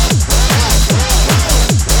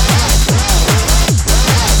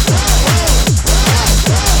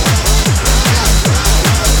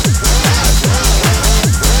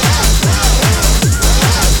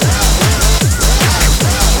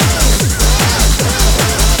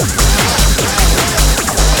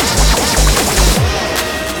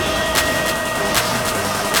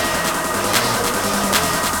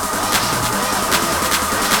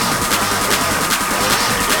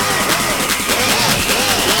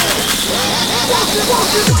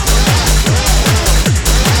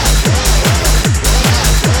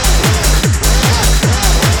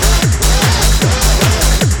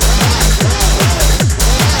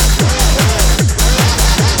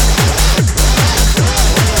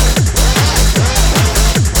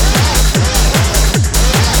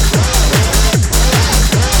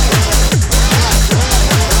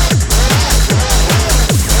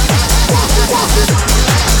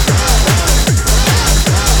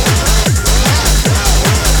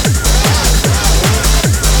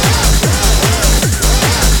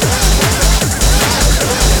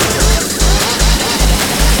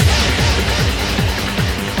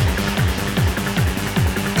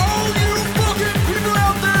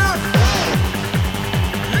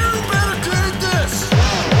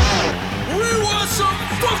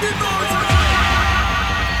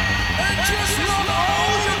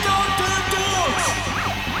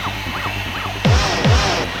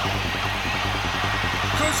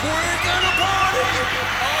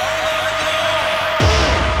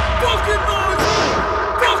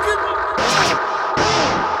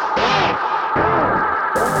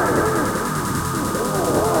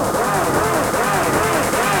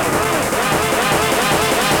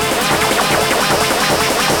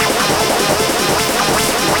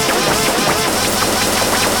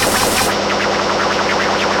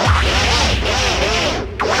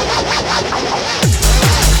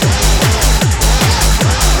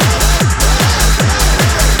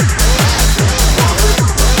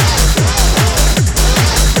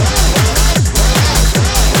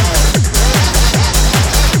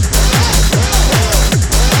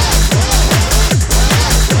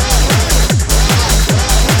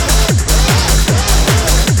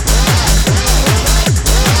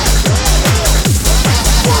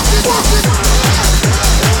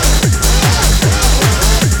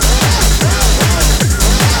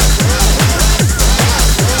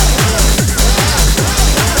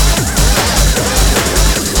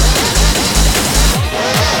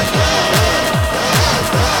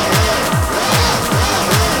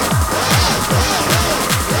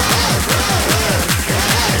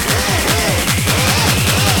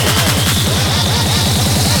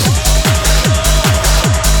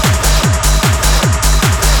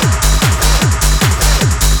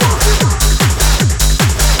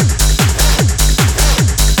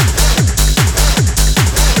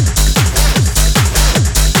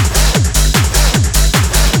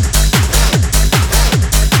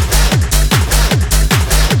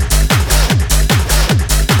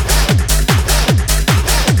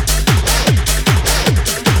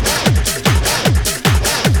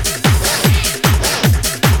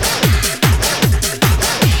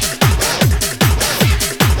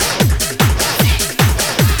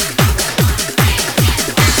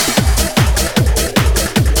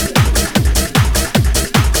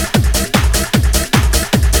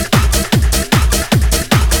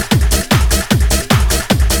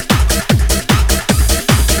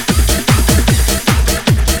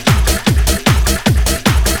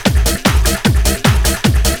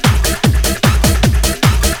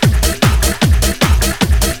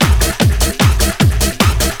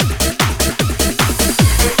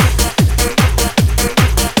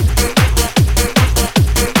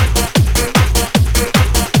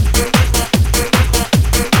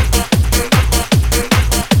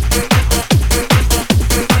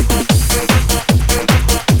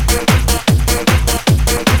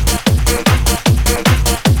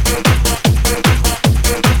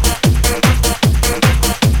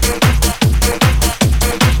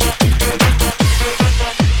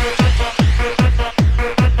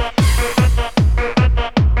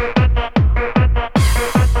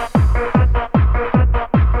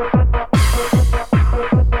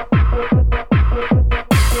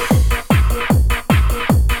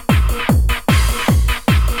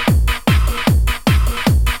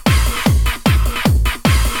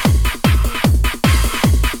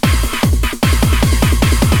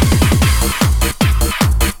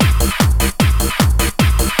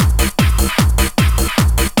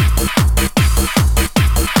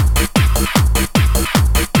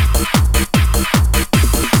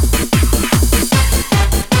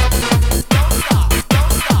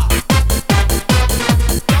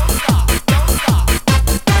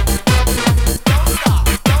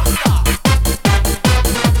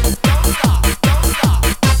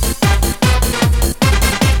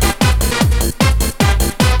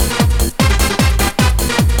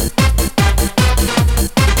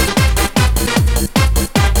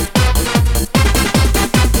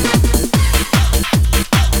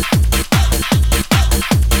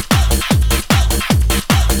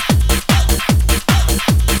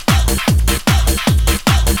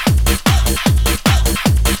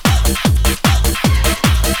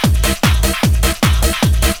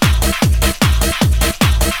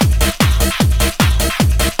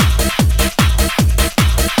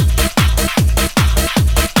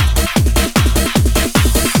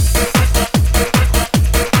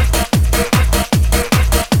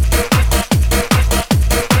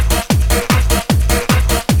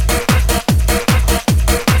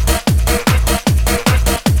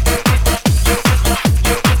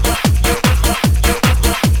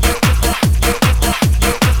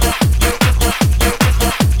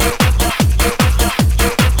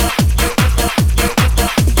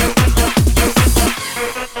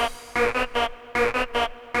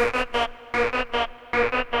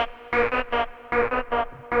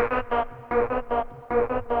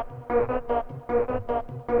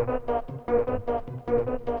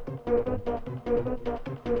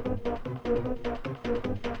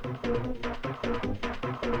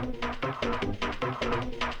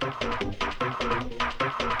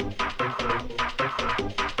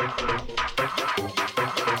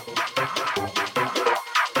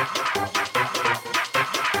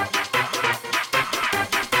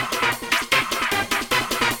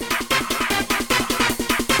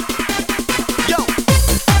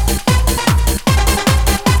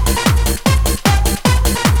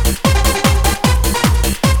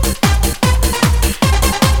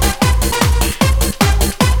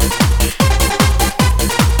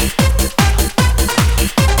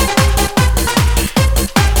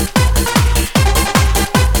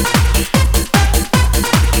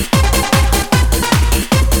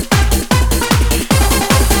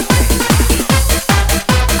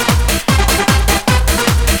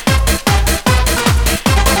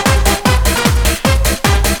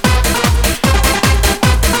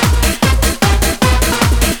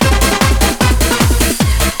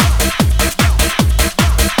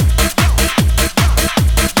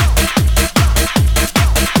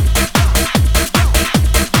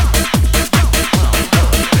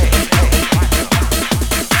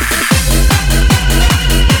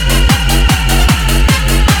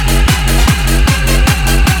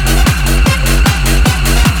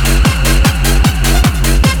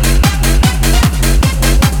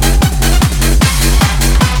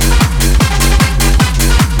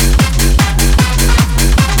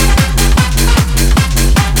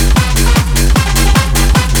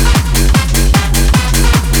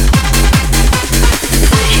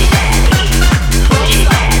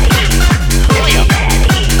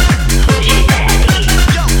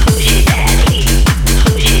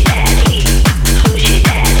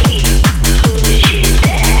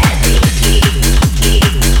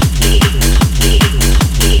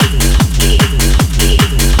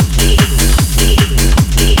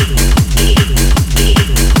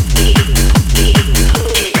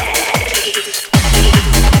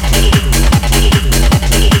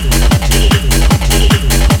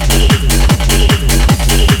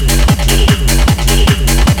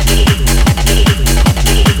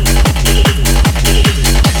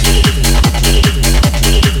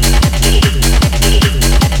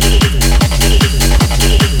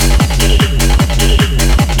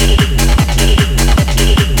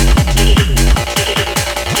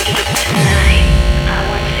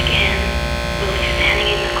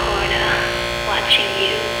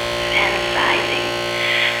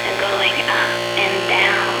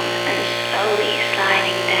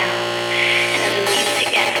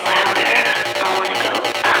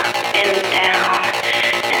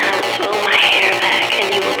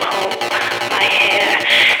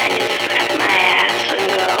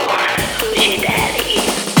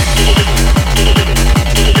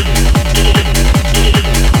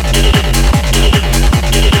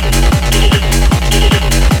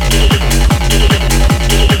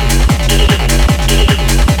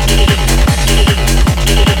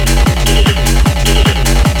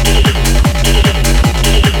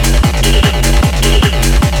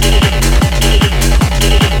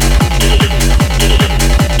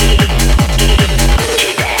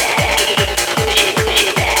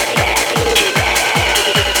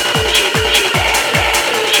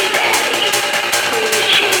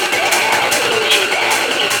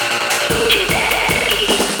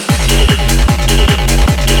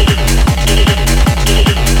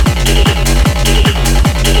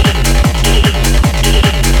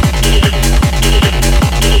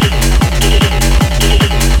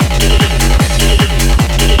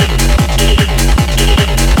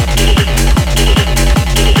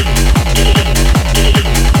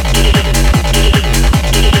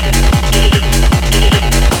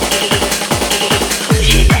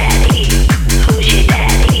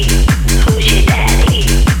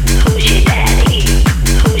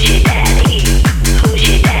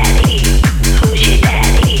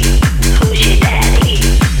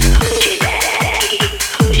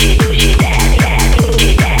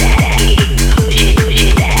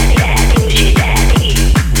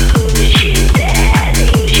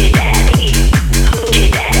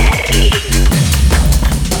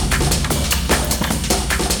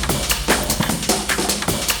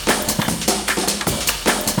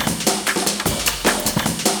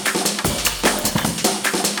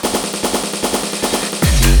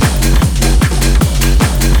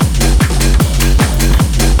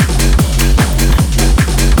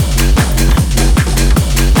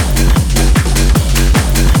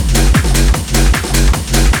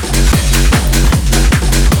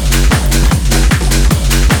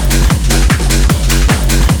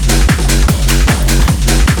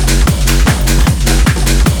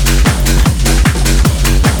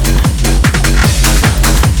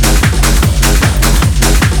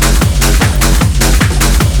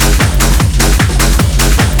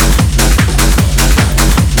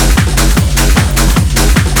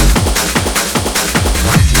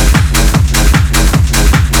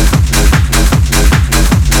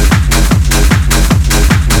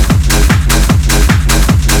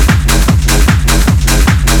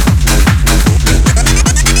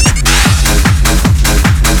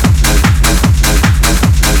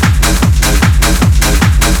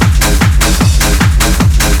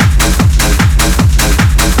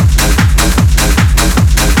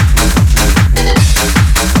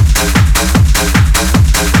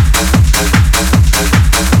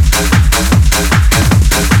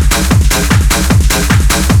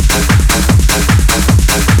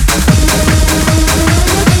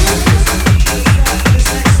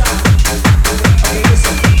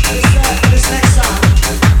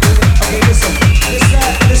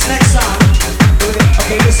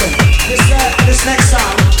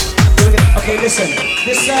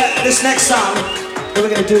 this next song that we're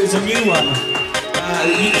going to do is a new one.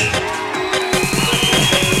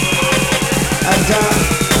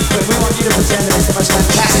 But we want you to pretend that it's the most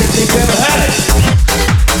fantastic thing you've ever heard.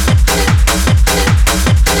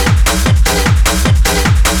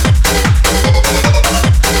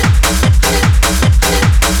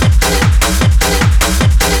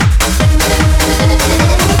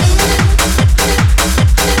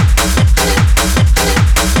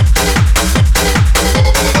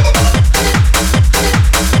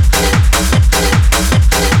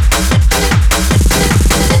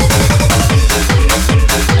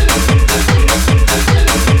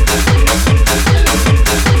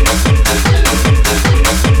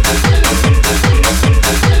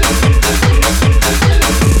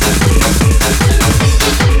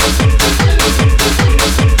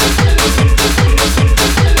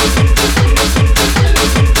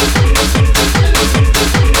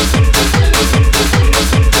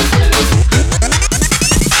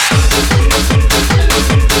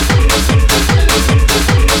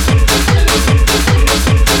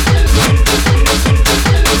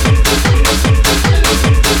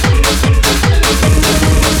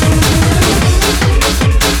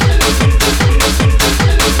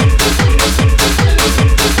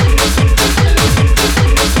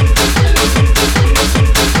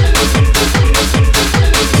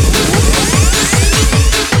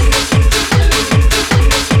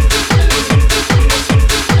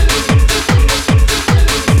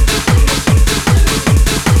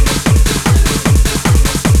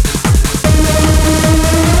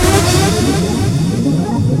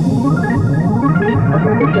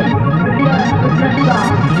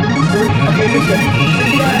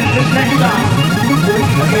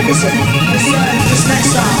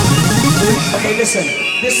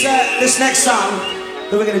 This next song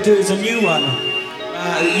that we're going to do is a new one.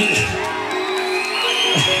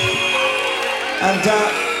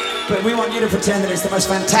 But we want you to pretend that it's the most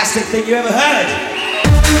fantastic thing you ever heard.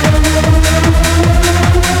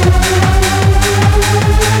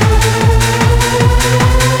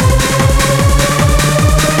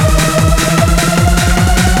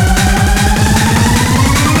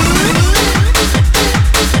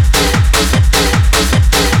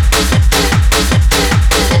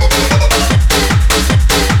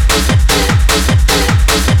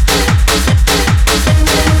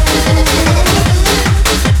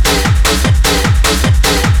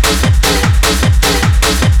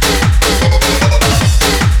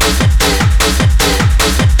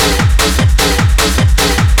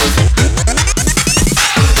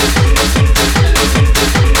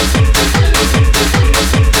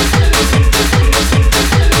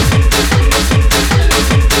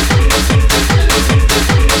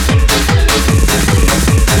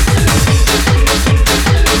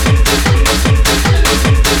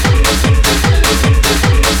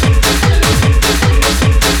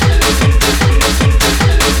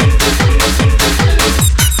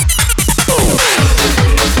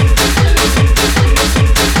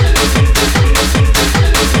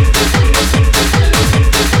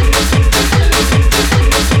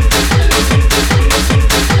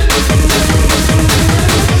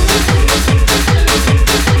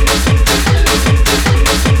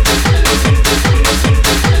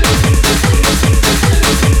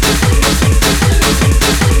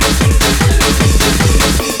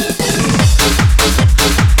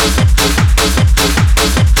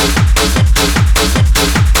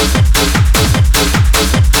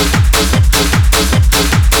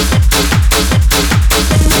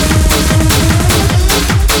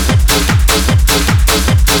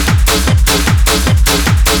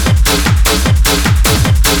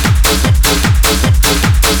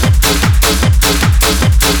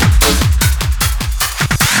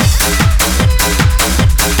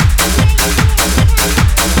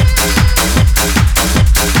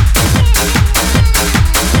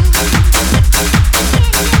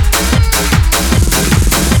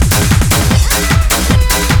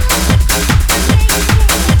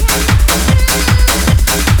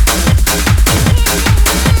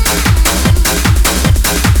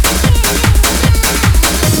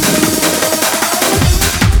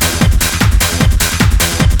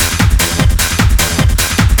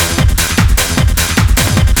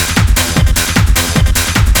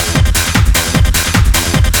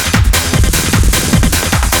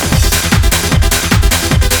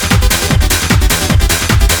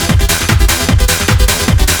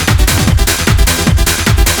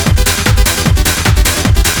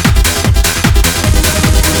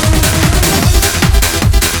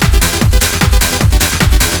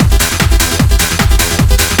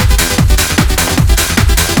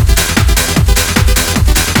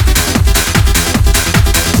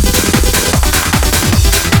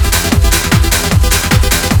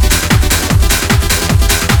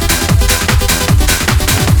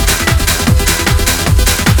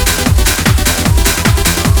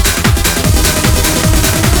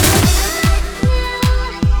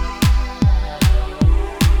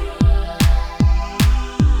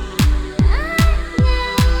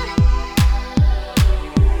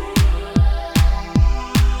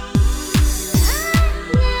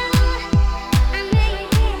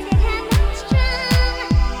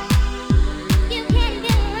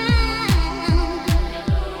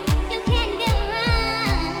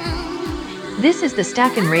 This is the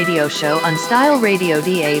Stackin' Radio Show on Style Radio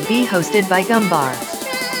DAB, hosted by Gumbar.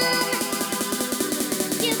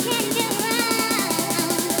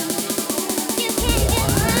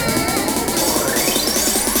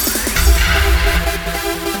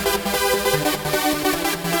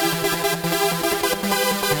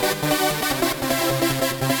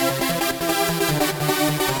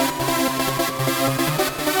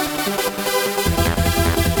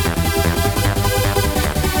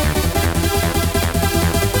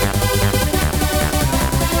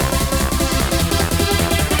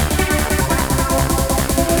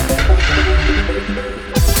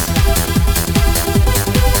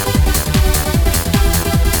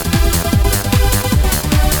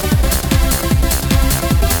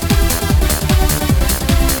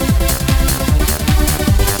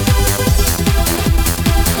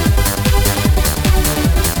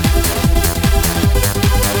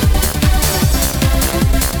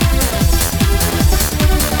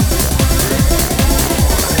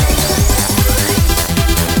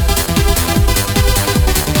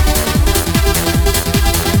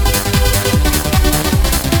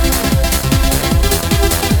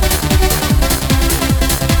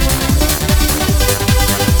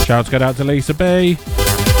 Shouts go out to Lisa B.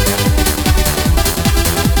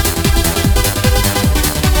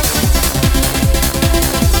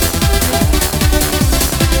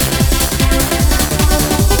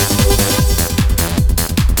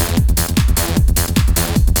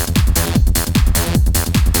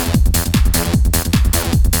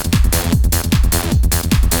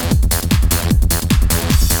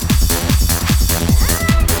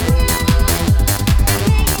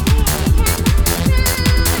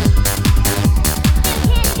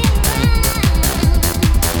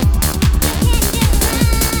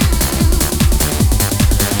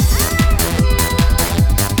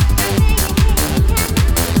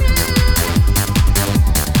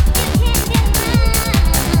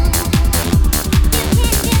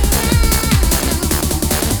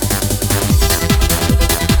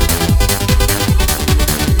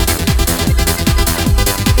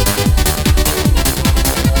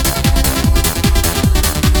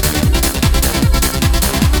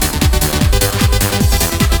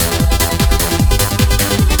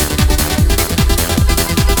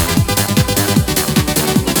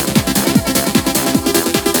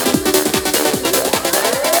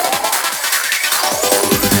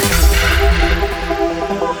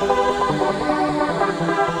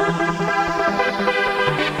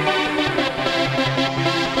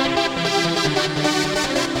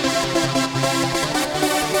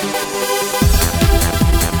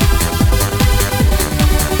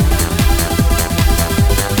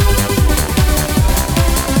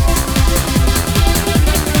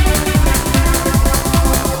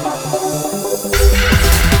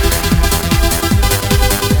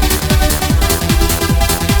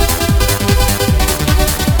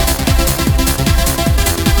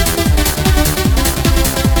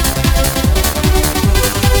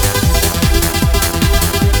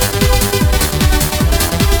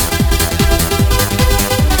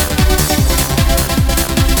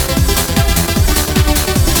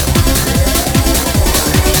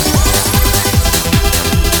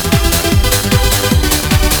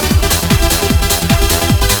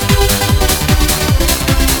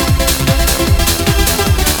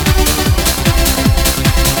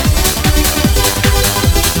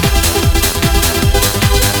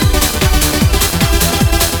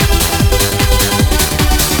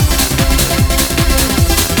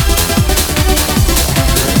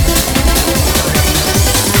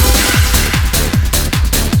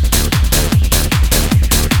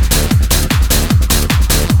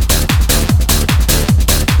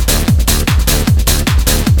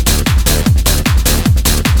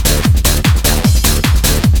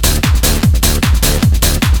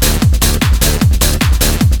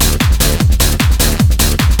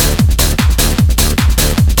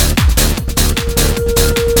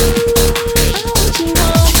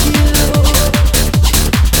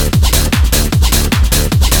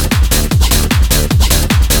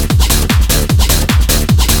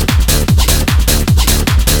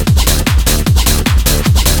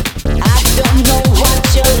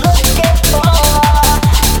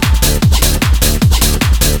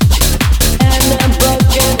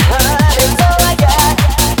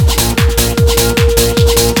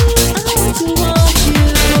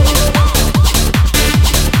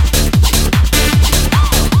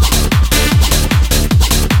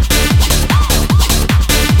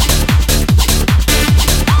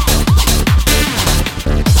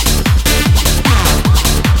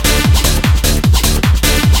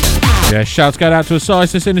 Yeah, shouts go out to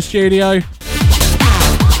Osiris in the studio.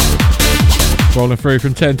 Rolling through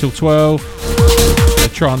from 10 till 12. The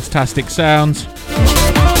Trance-tastic sounds.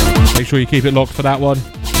 Make sure you keep it locked for that one.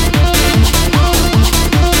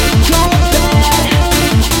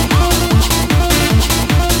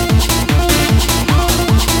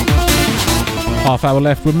 Half hour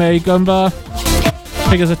left with me, Gumbar.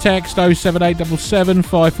 Pick us a text 07877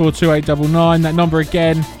 542899. That number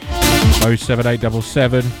again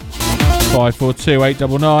 07877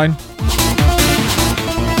 542899.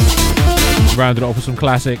 Rounded it off with some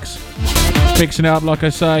classics. Fixing it up, like I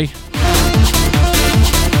say.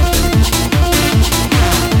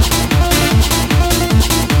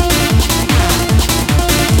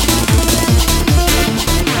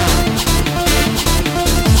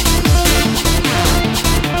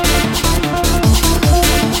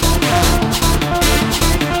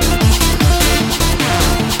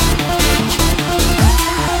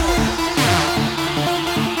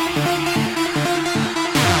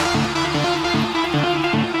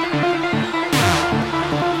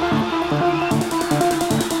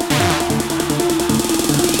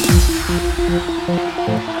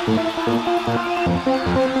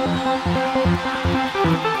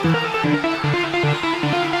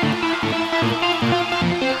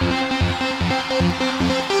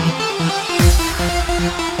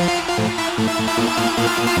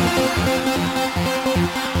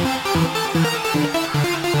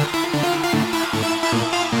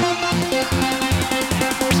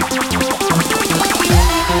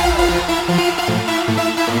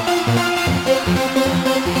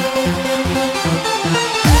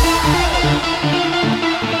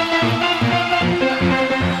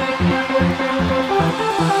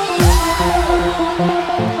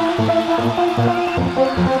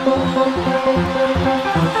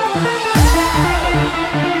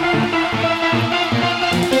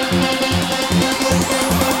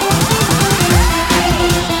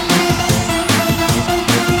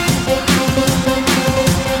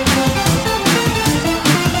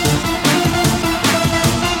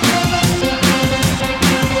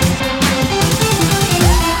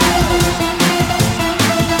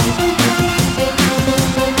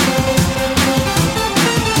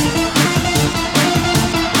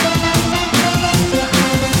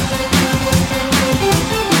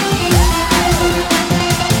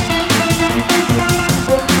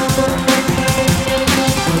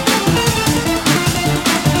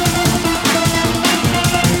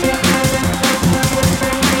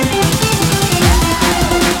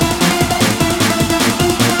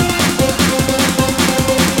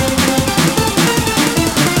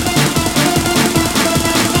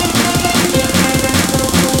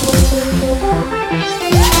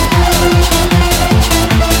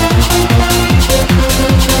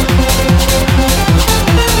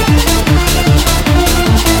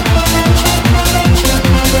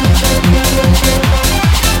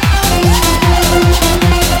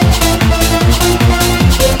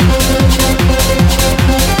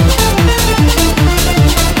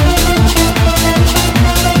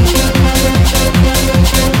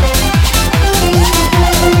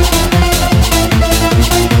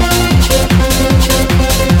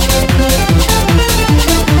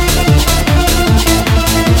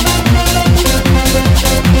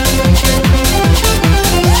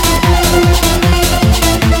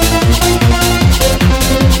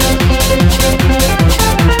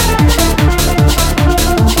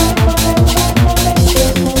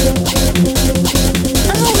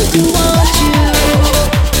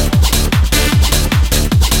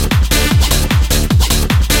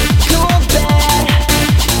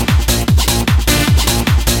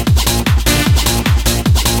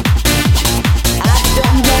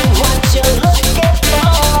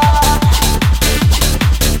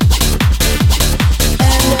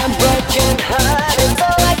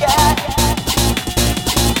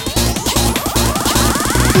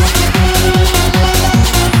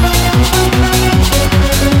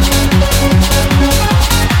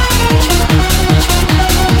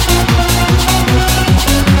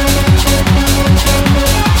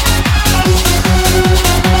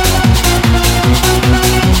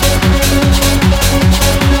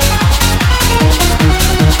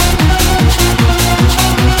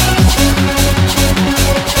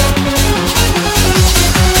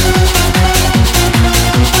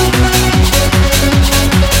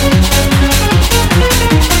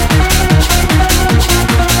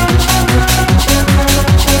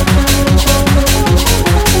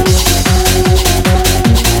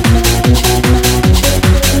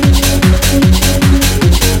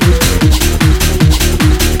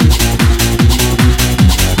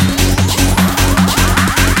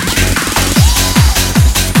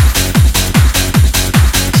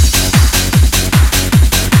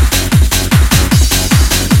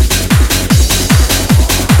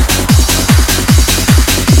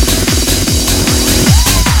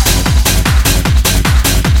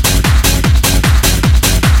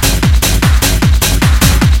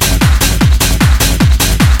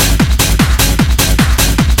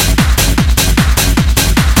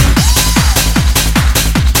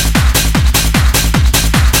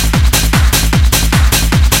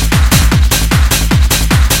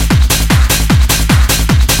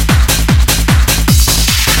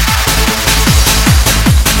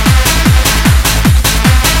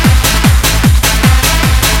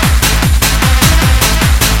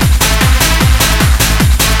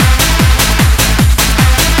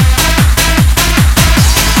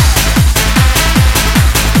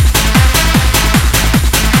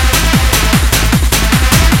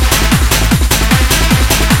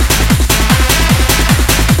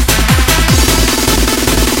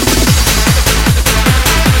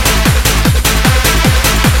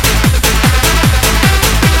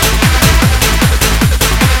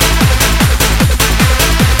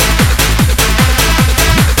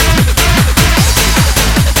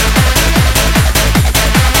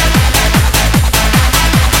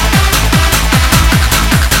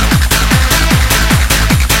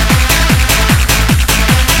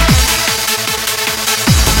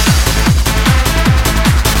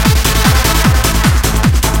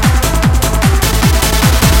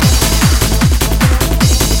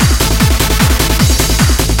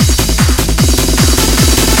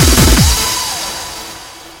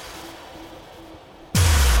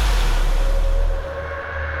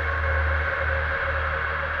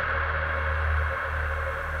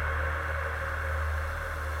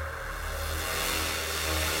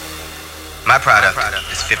 My product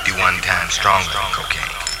is 51 times stronger than cocaine,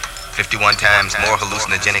 51 times more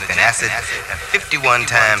hallucinogenic than acid, 51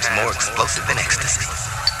 times more explosive than ecstasy.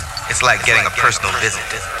 It's like getting a personal visit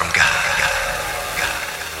from God.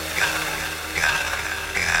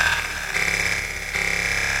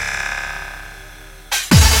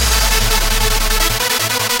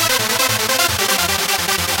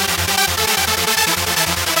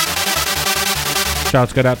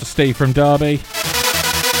 Shouts go out to Steve from Derby.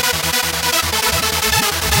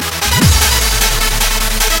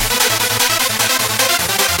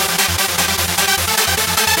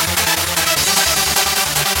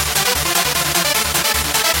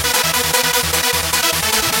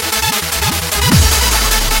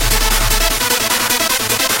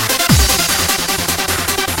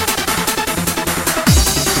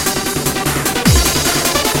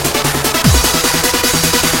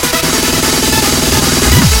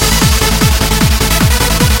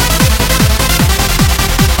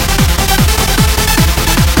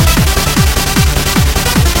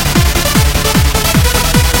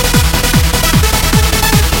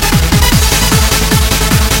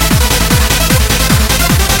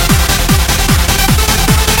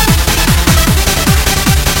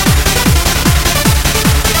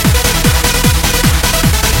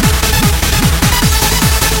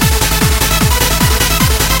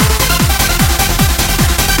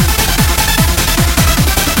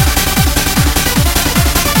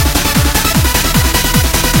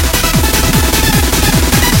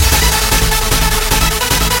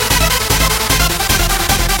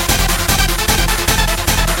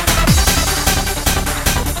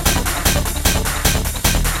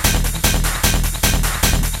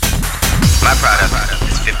 My product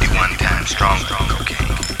is 51 times stronger than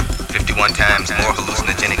cocaine, 51 times more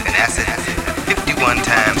hallucinogenic than acid, 51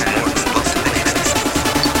 times more explosive than ecstasy.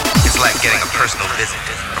 It's like getting a personal visit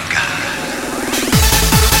from God.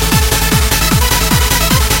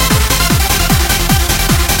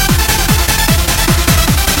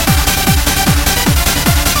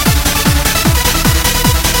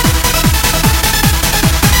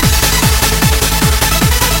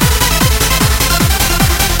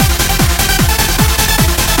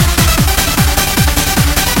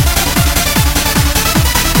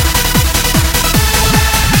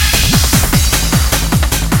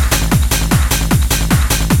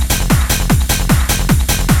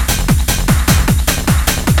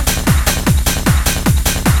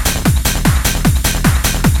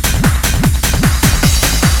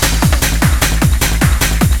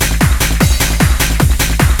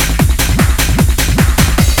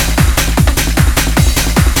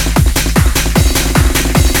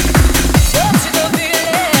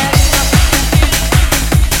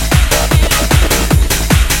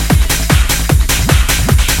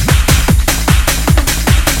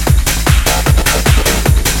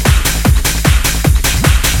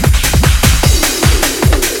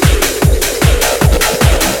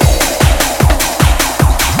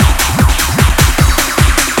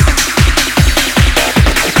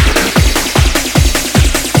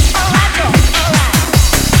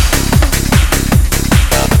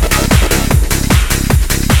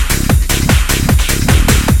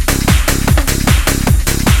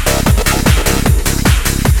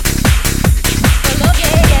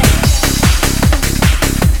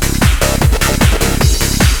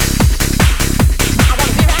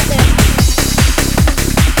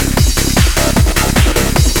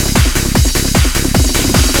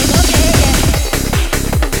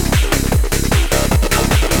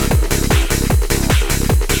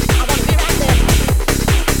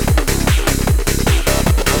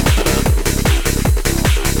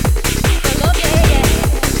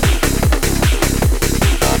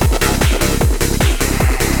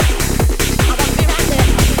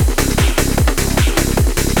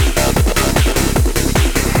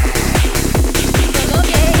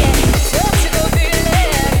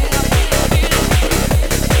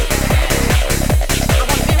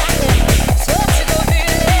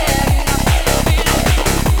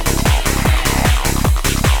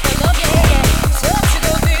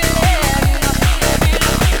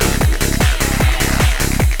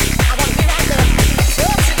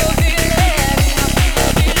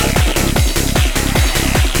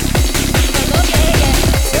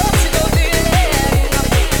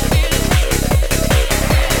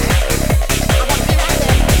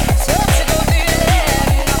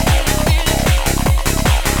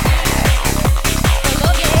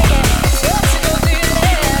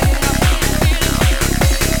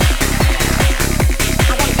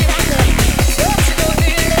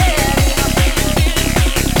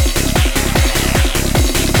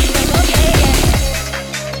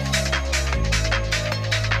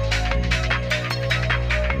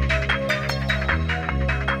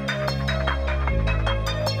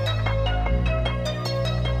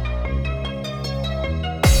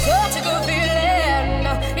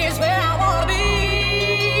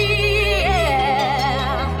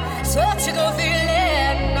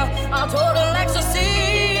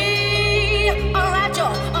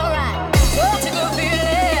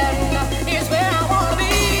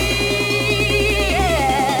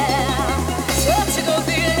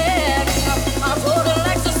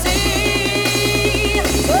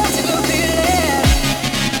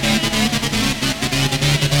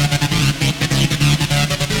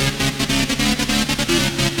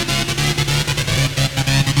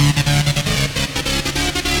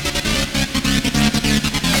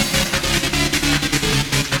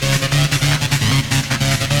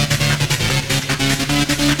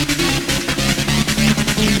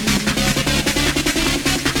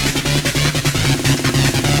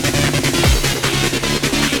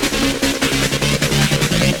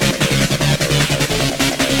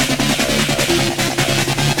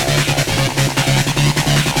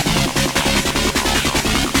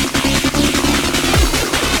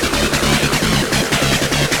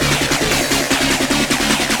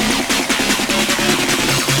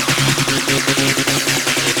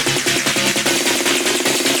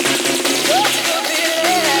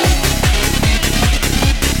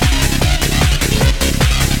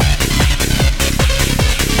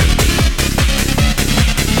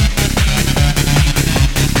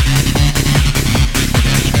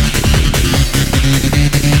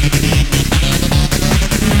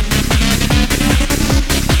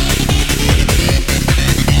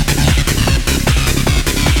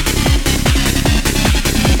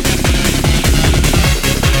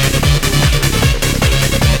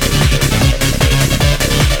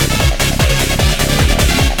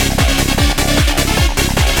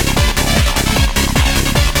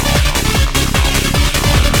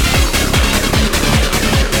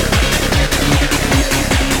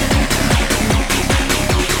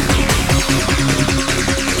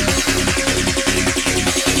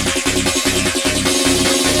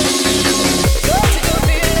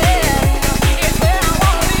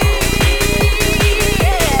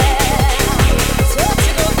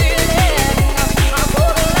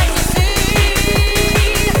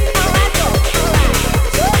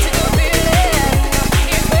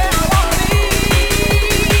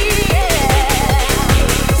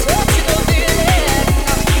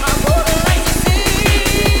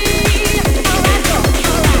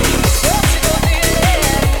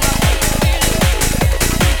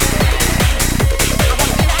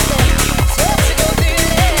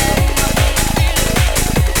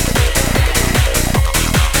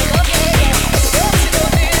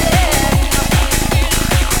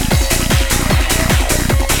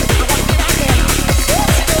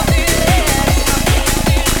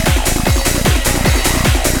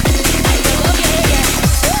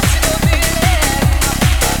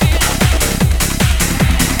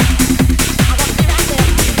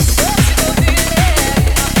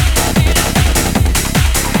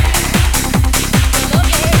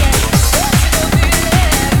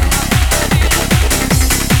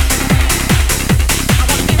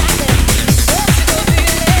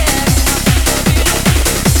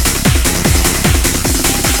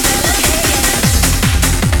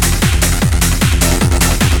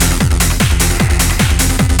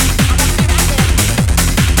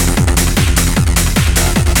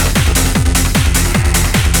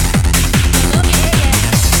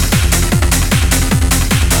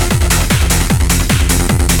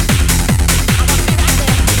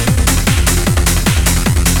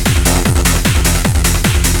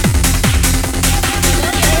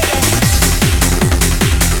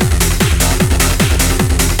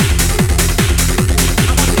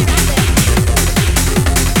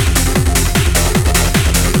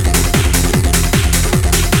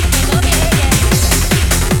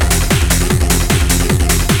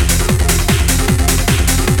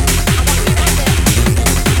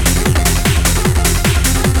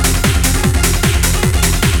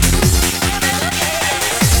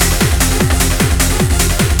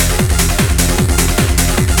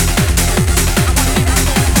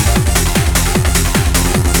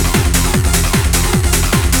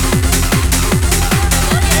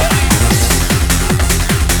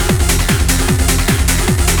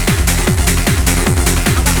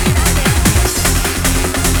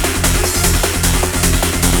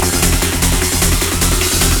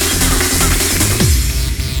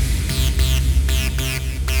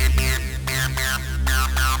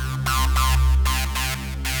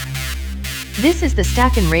 This is the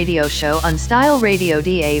Stackin' Radio Show on Style Radio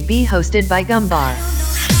DAB, hosted by Gumbar.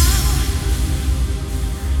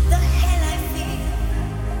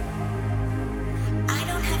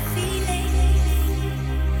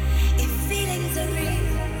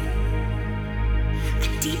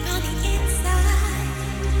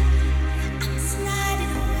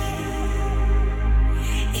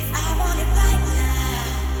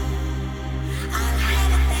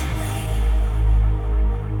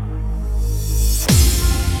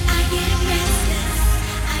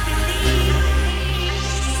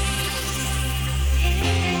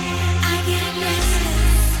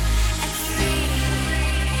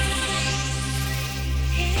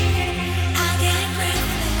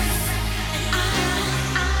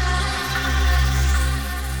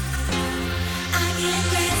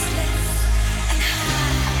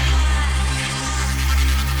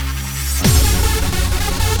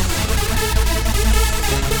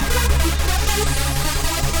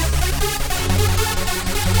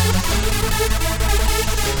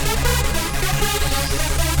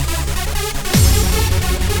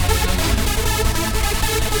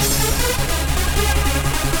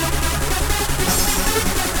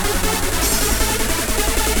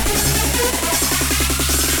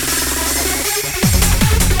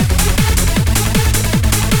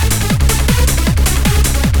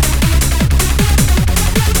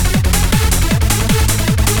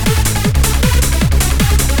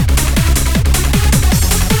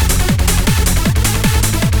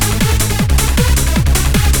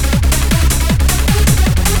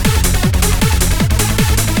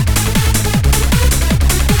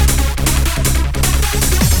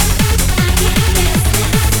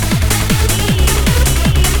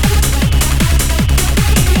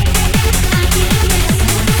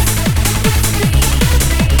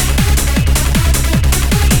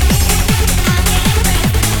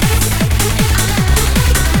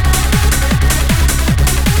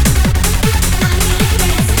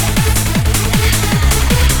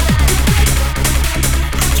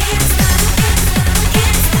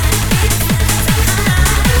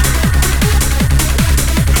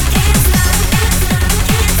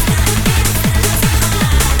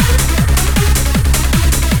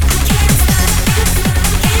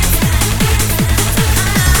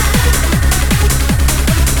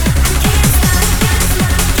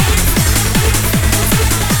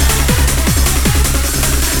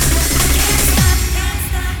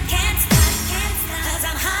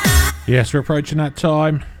 Yes, we're approaching that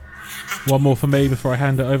time. One more for me before I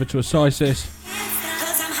hand it over to Asisis,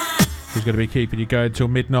 who's going to be keeping you going till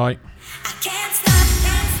midnight.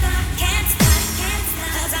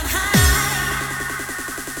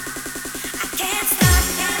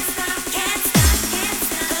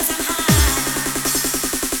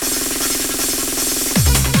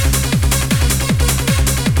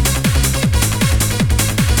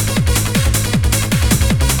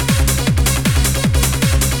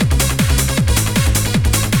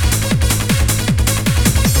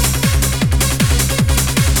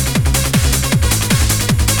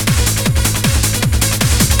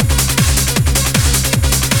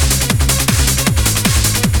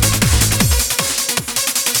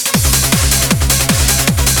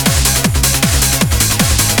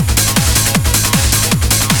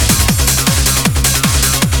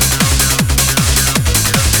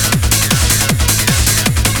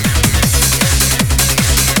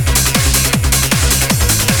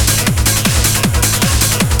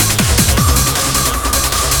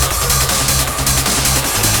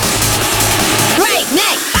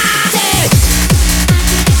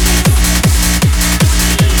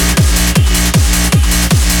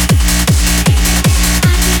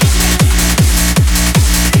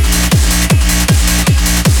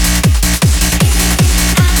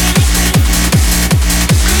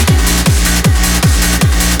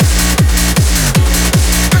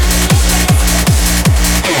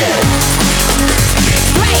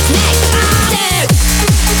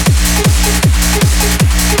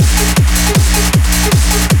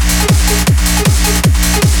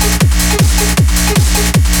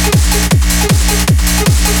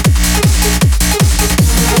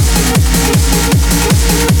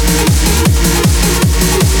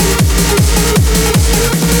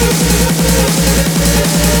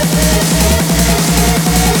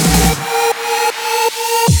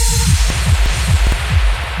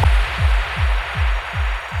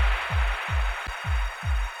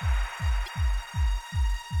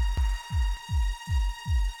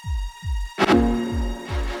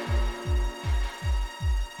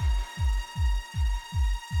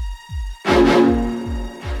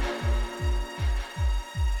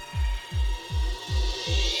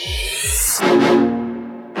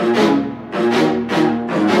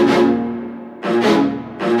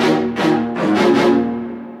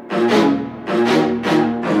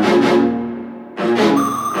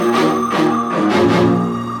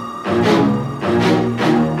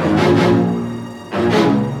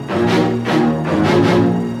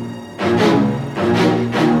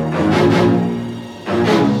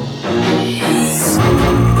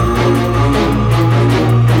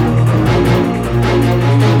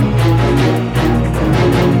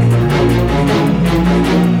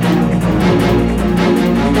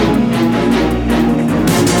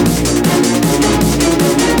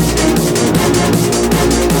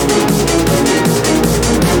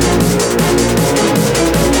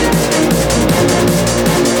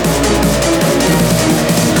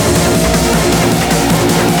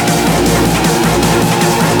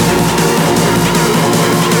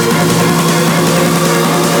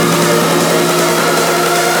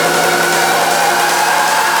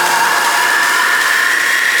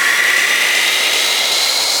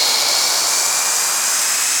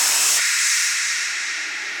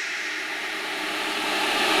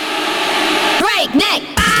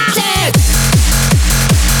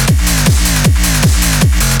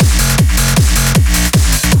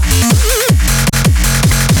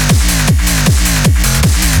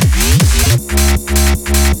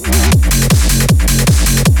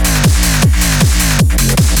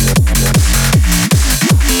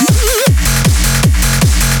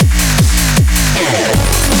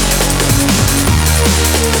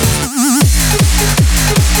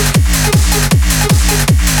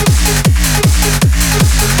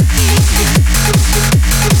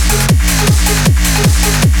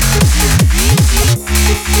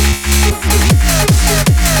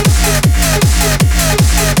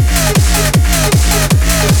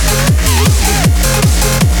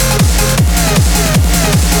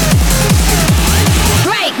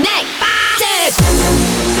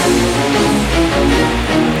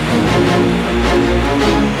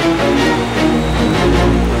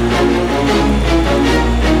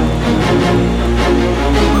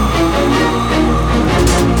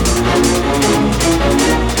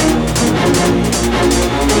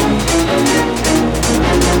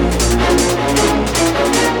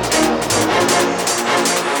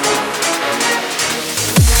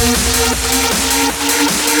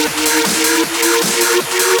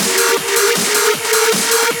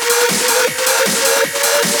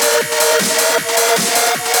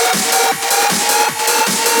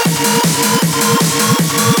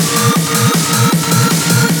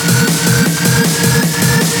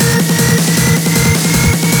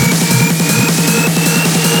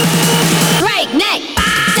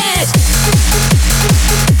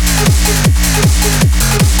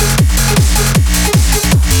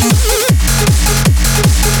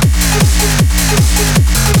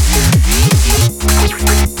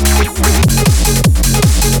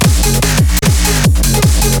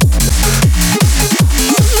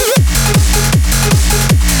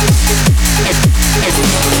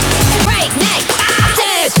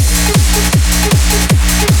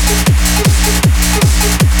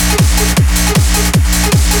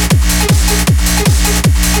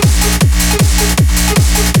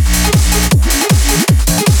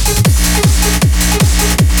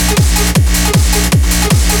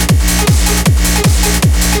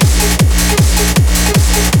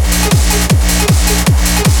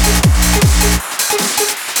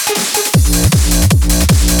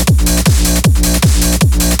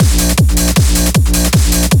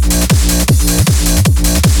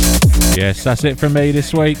 Yes, that's it from me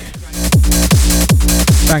this week.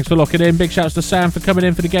 Thanks for locking in. Big shouts to Sam for coming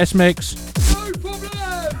in for the guest mix. No problem!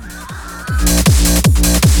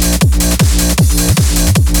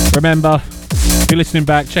 Remember, if you're listening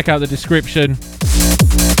back, check out the description.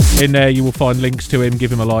 In there you will find links to him.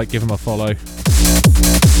 Give him a like, give him a follow.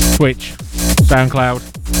 Twitch, SoundCloud,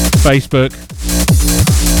 Facebook,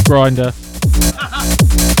 Grindr.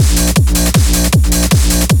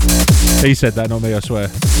 He said that, not me, I swear.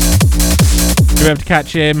 You'll be able to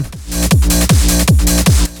catch him.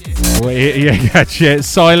 Yeah, catch it.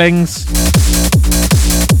 Silings.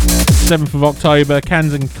 7th of October.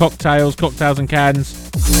 Cans and cocktails. Cocktails and cans.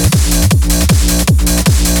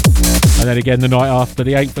 And then again the night after,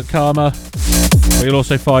 the 8th at Karma. But you'll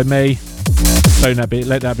also find me.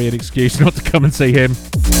 Let that be an excuse not to come and see him. It's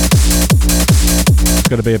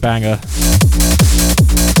going to be a banger.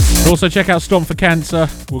 Also check out Stomp for Cancer.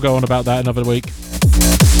 We'll go on about that another week.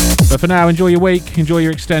 But for now, enjoy your week, enjoy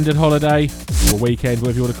your extended holiday, or weekend,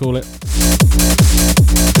 whatever you want to call it.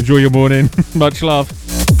 Enjoy your morning. Much love.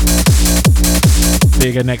 See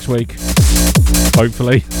you again next week.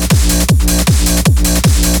 Hopefully.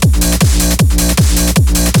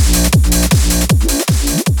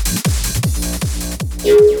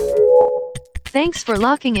 Thanks for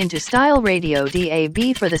locking into Style Radio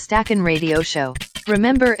DAB for the Stackin' Radio Show.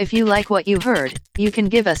 Remember, if you like what you heard, you can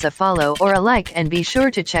give us a follow or a like, and be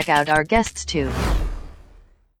sure to check out our guests too.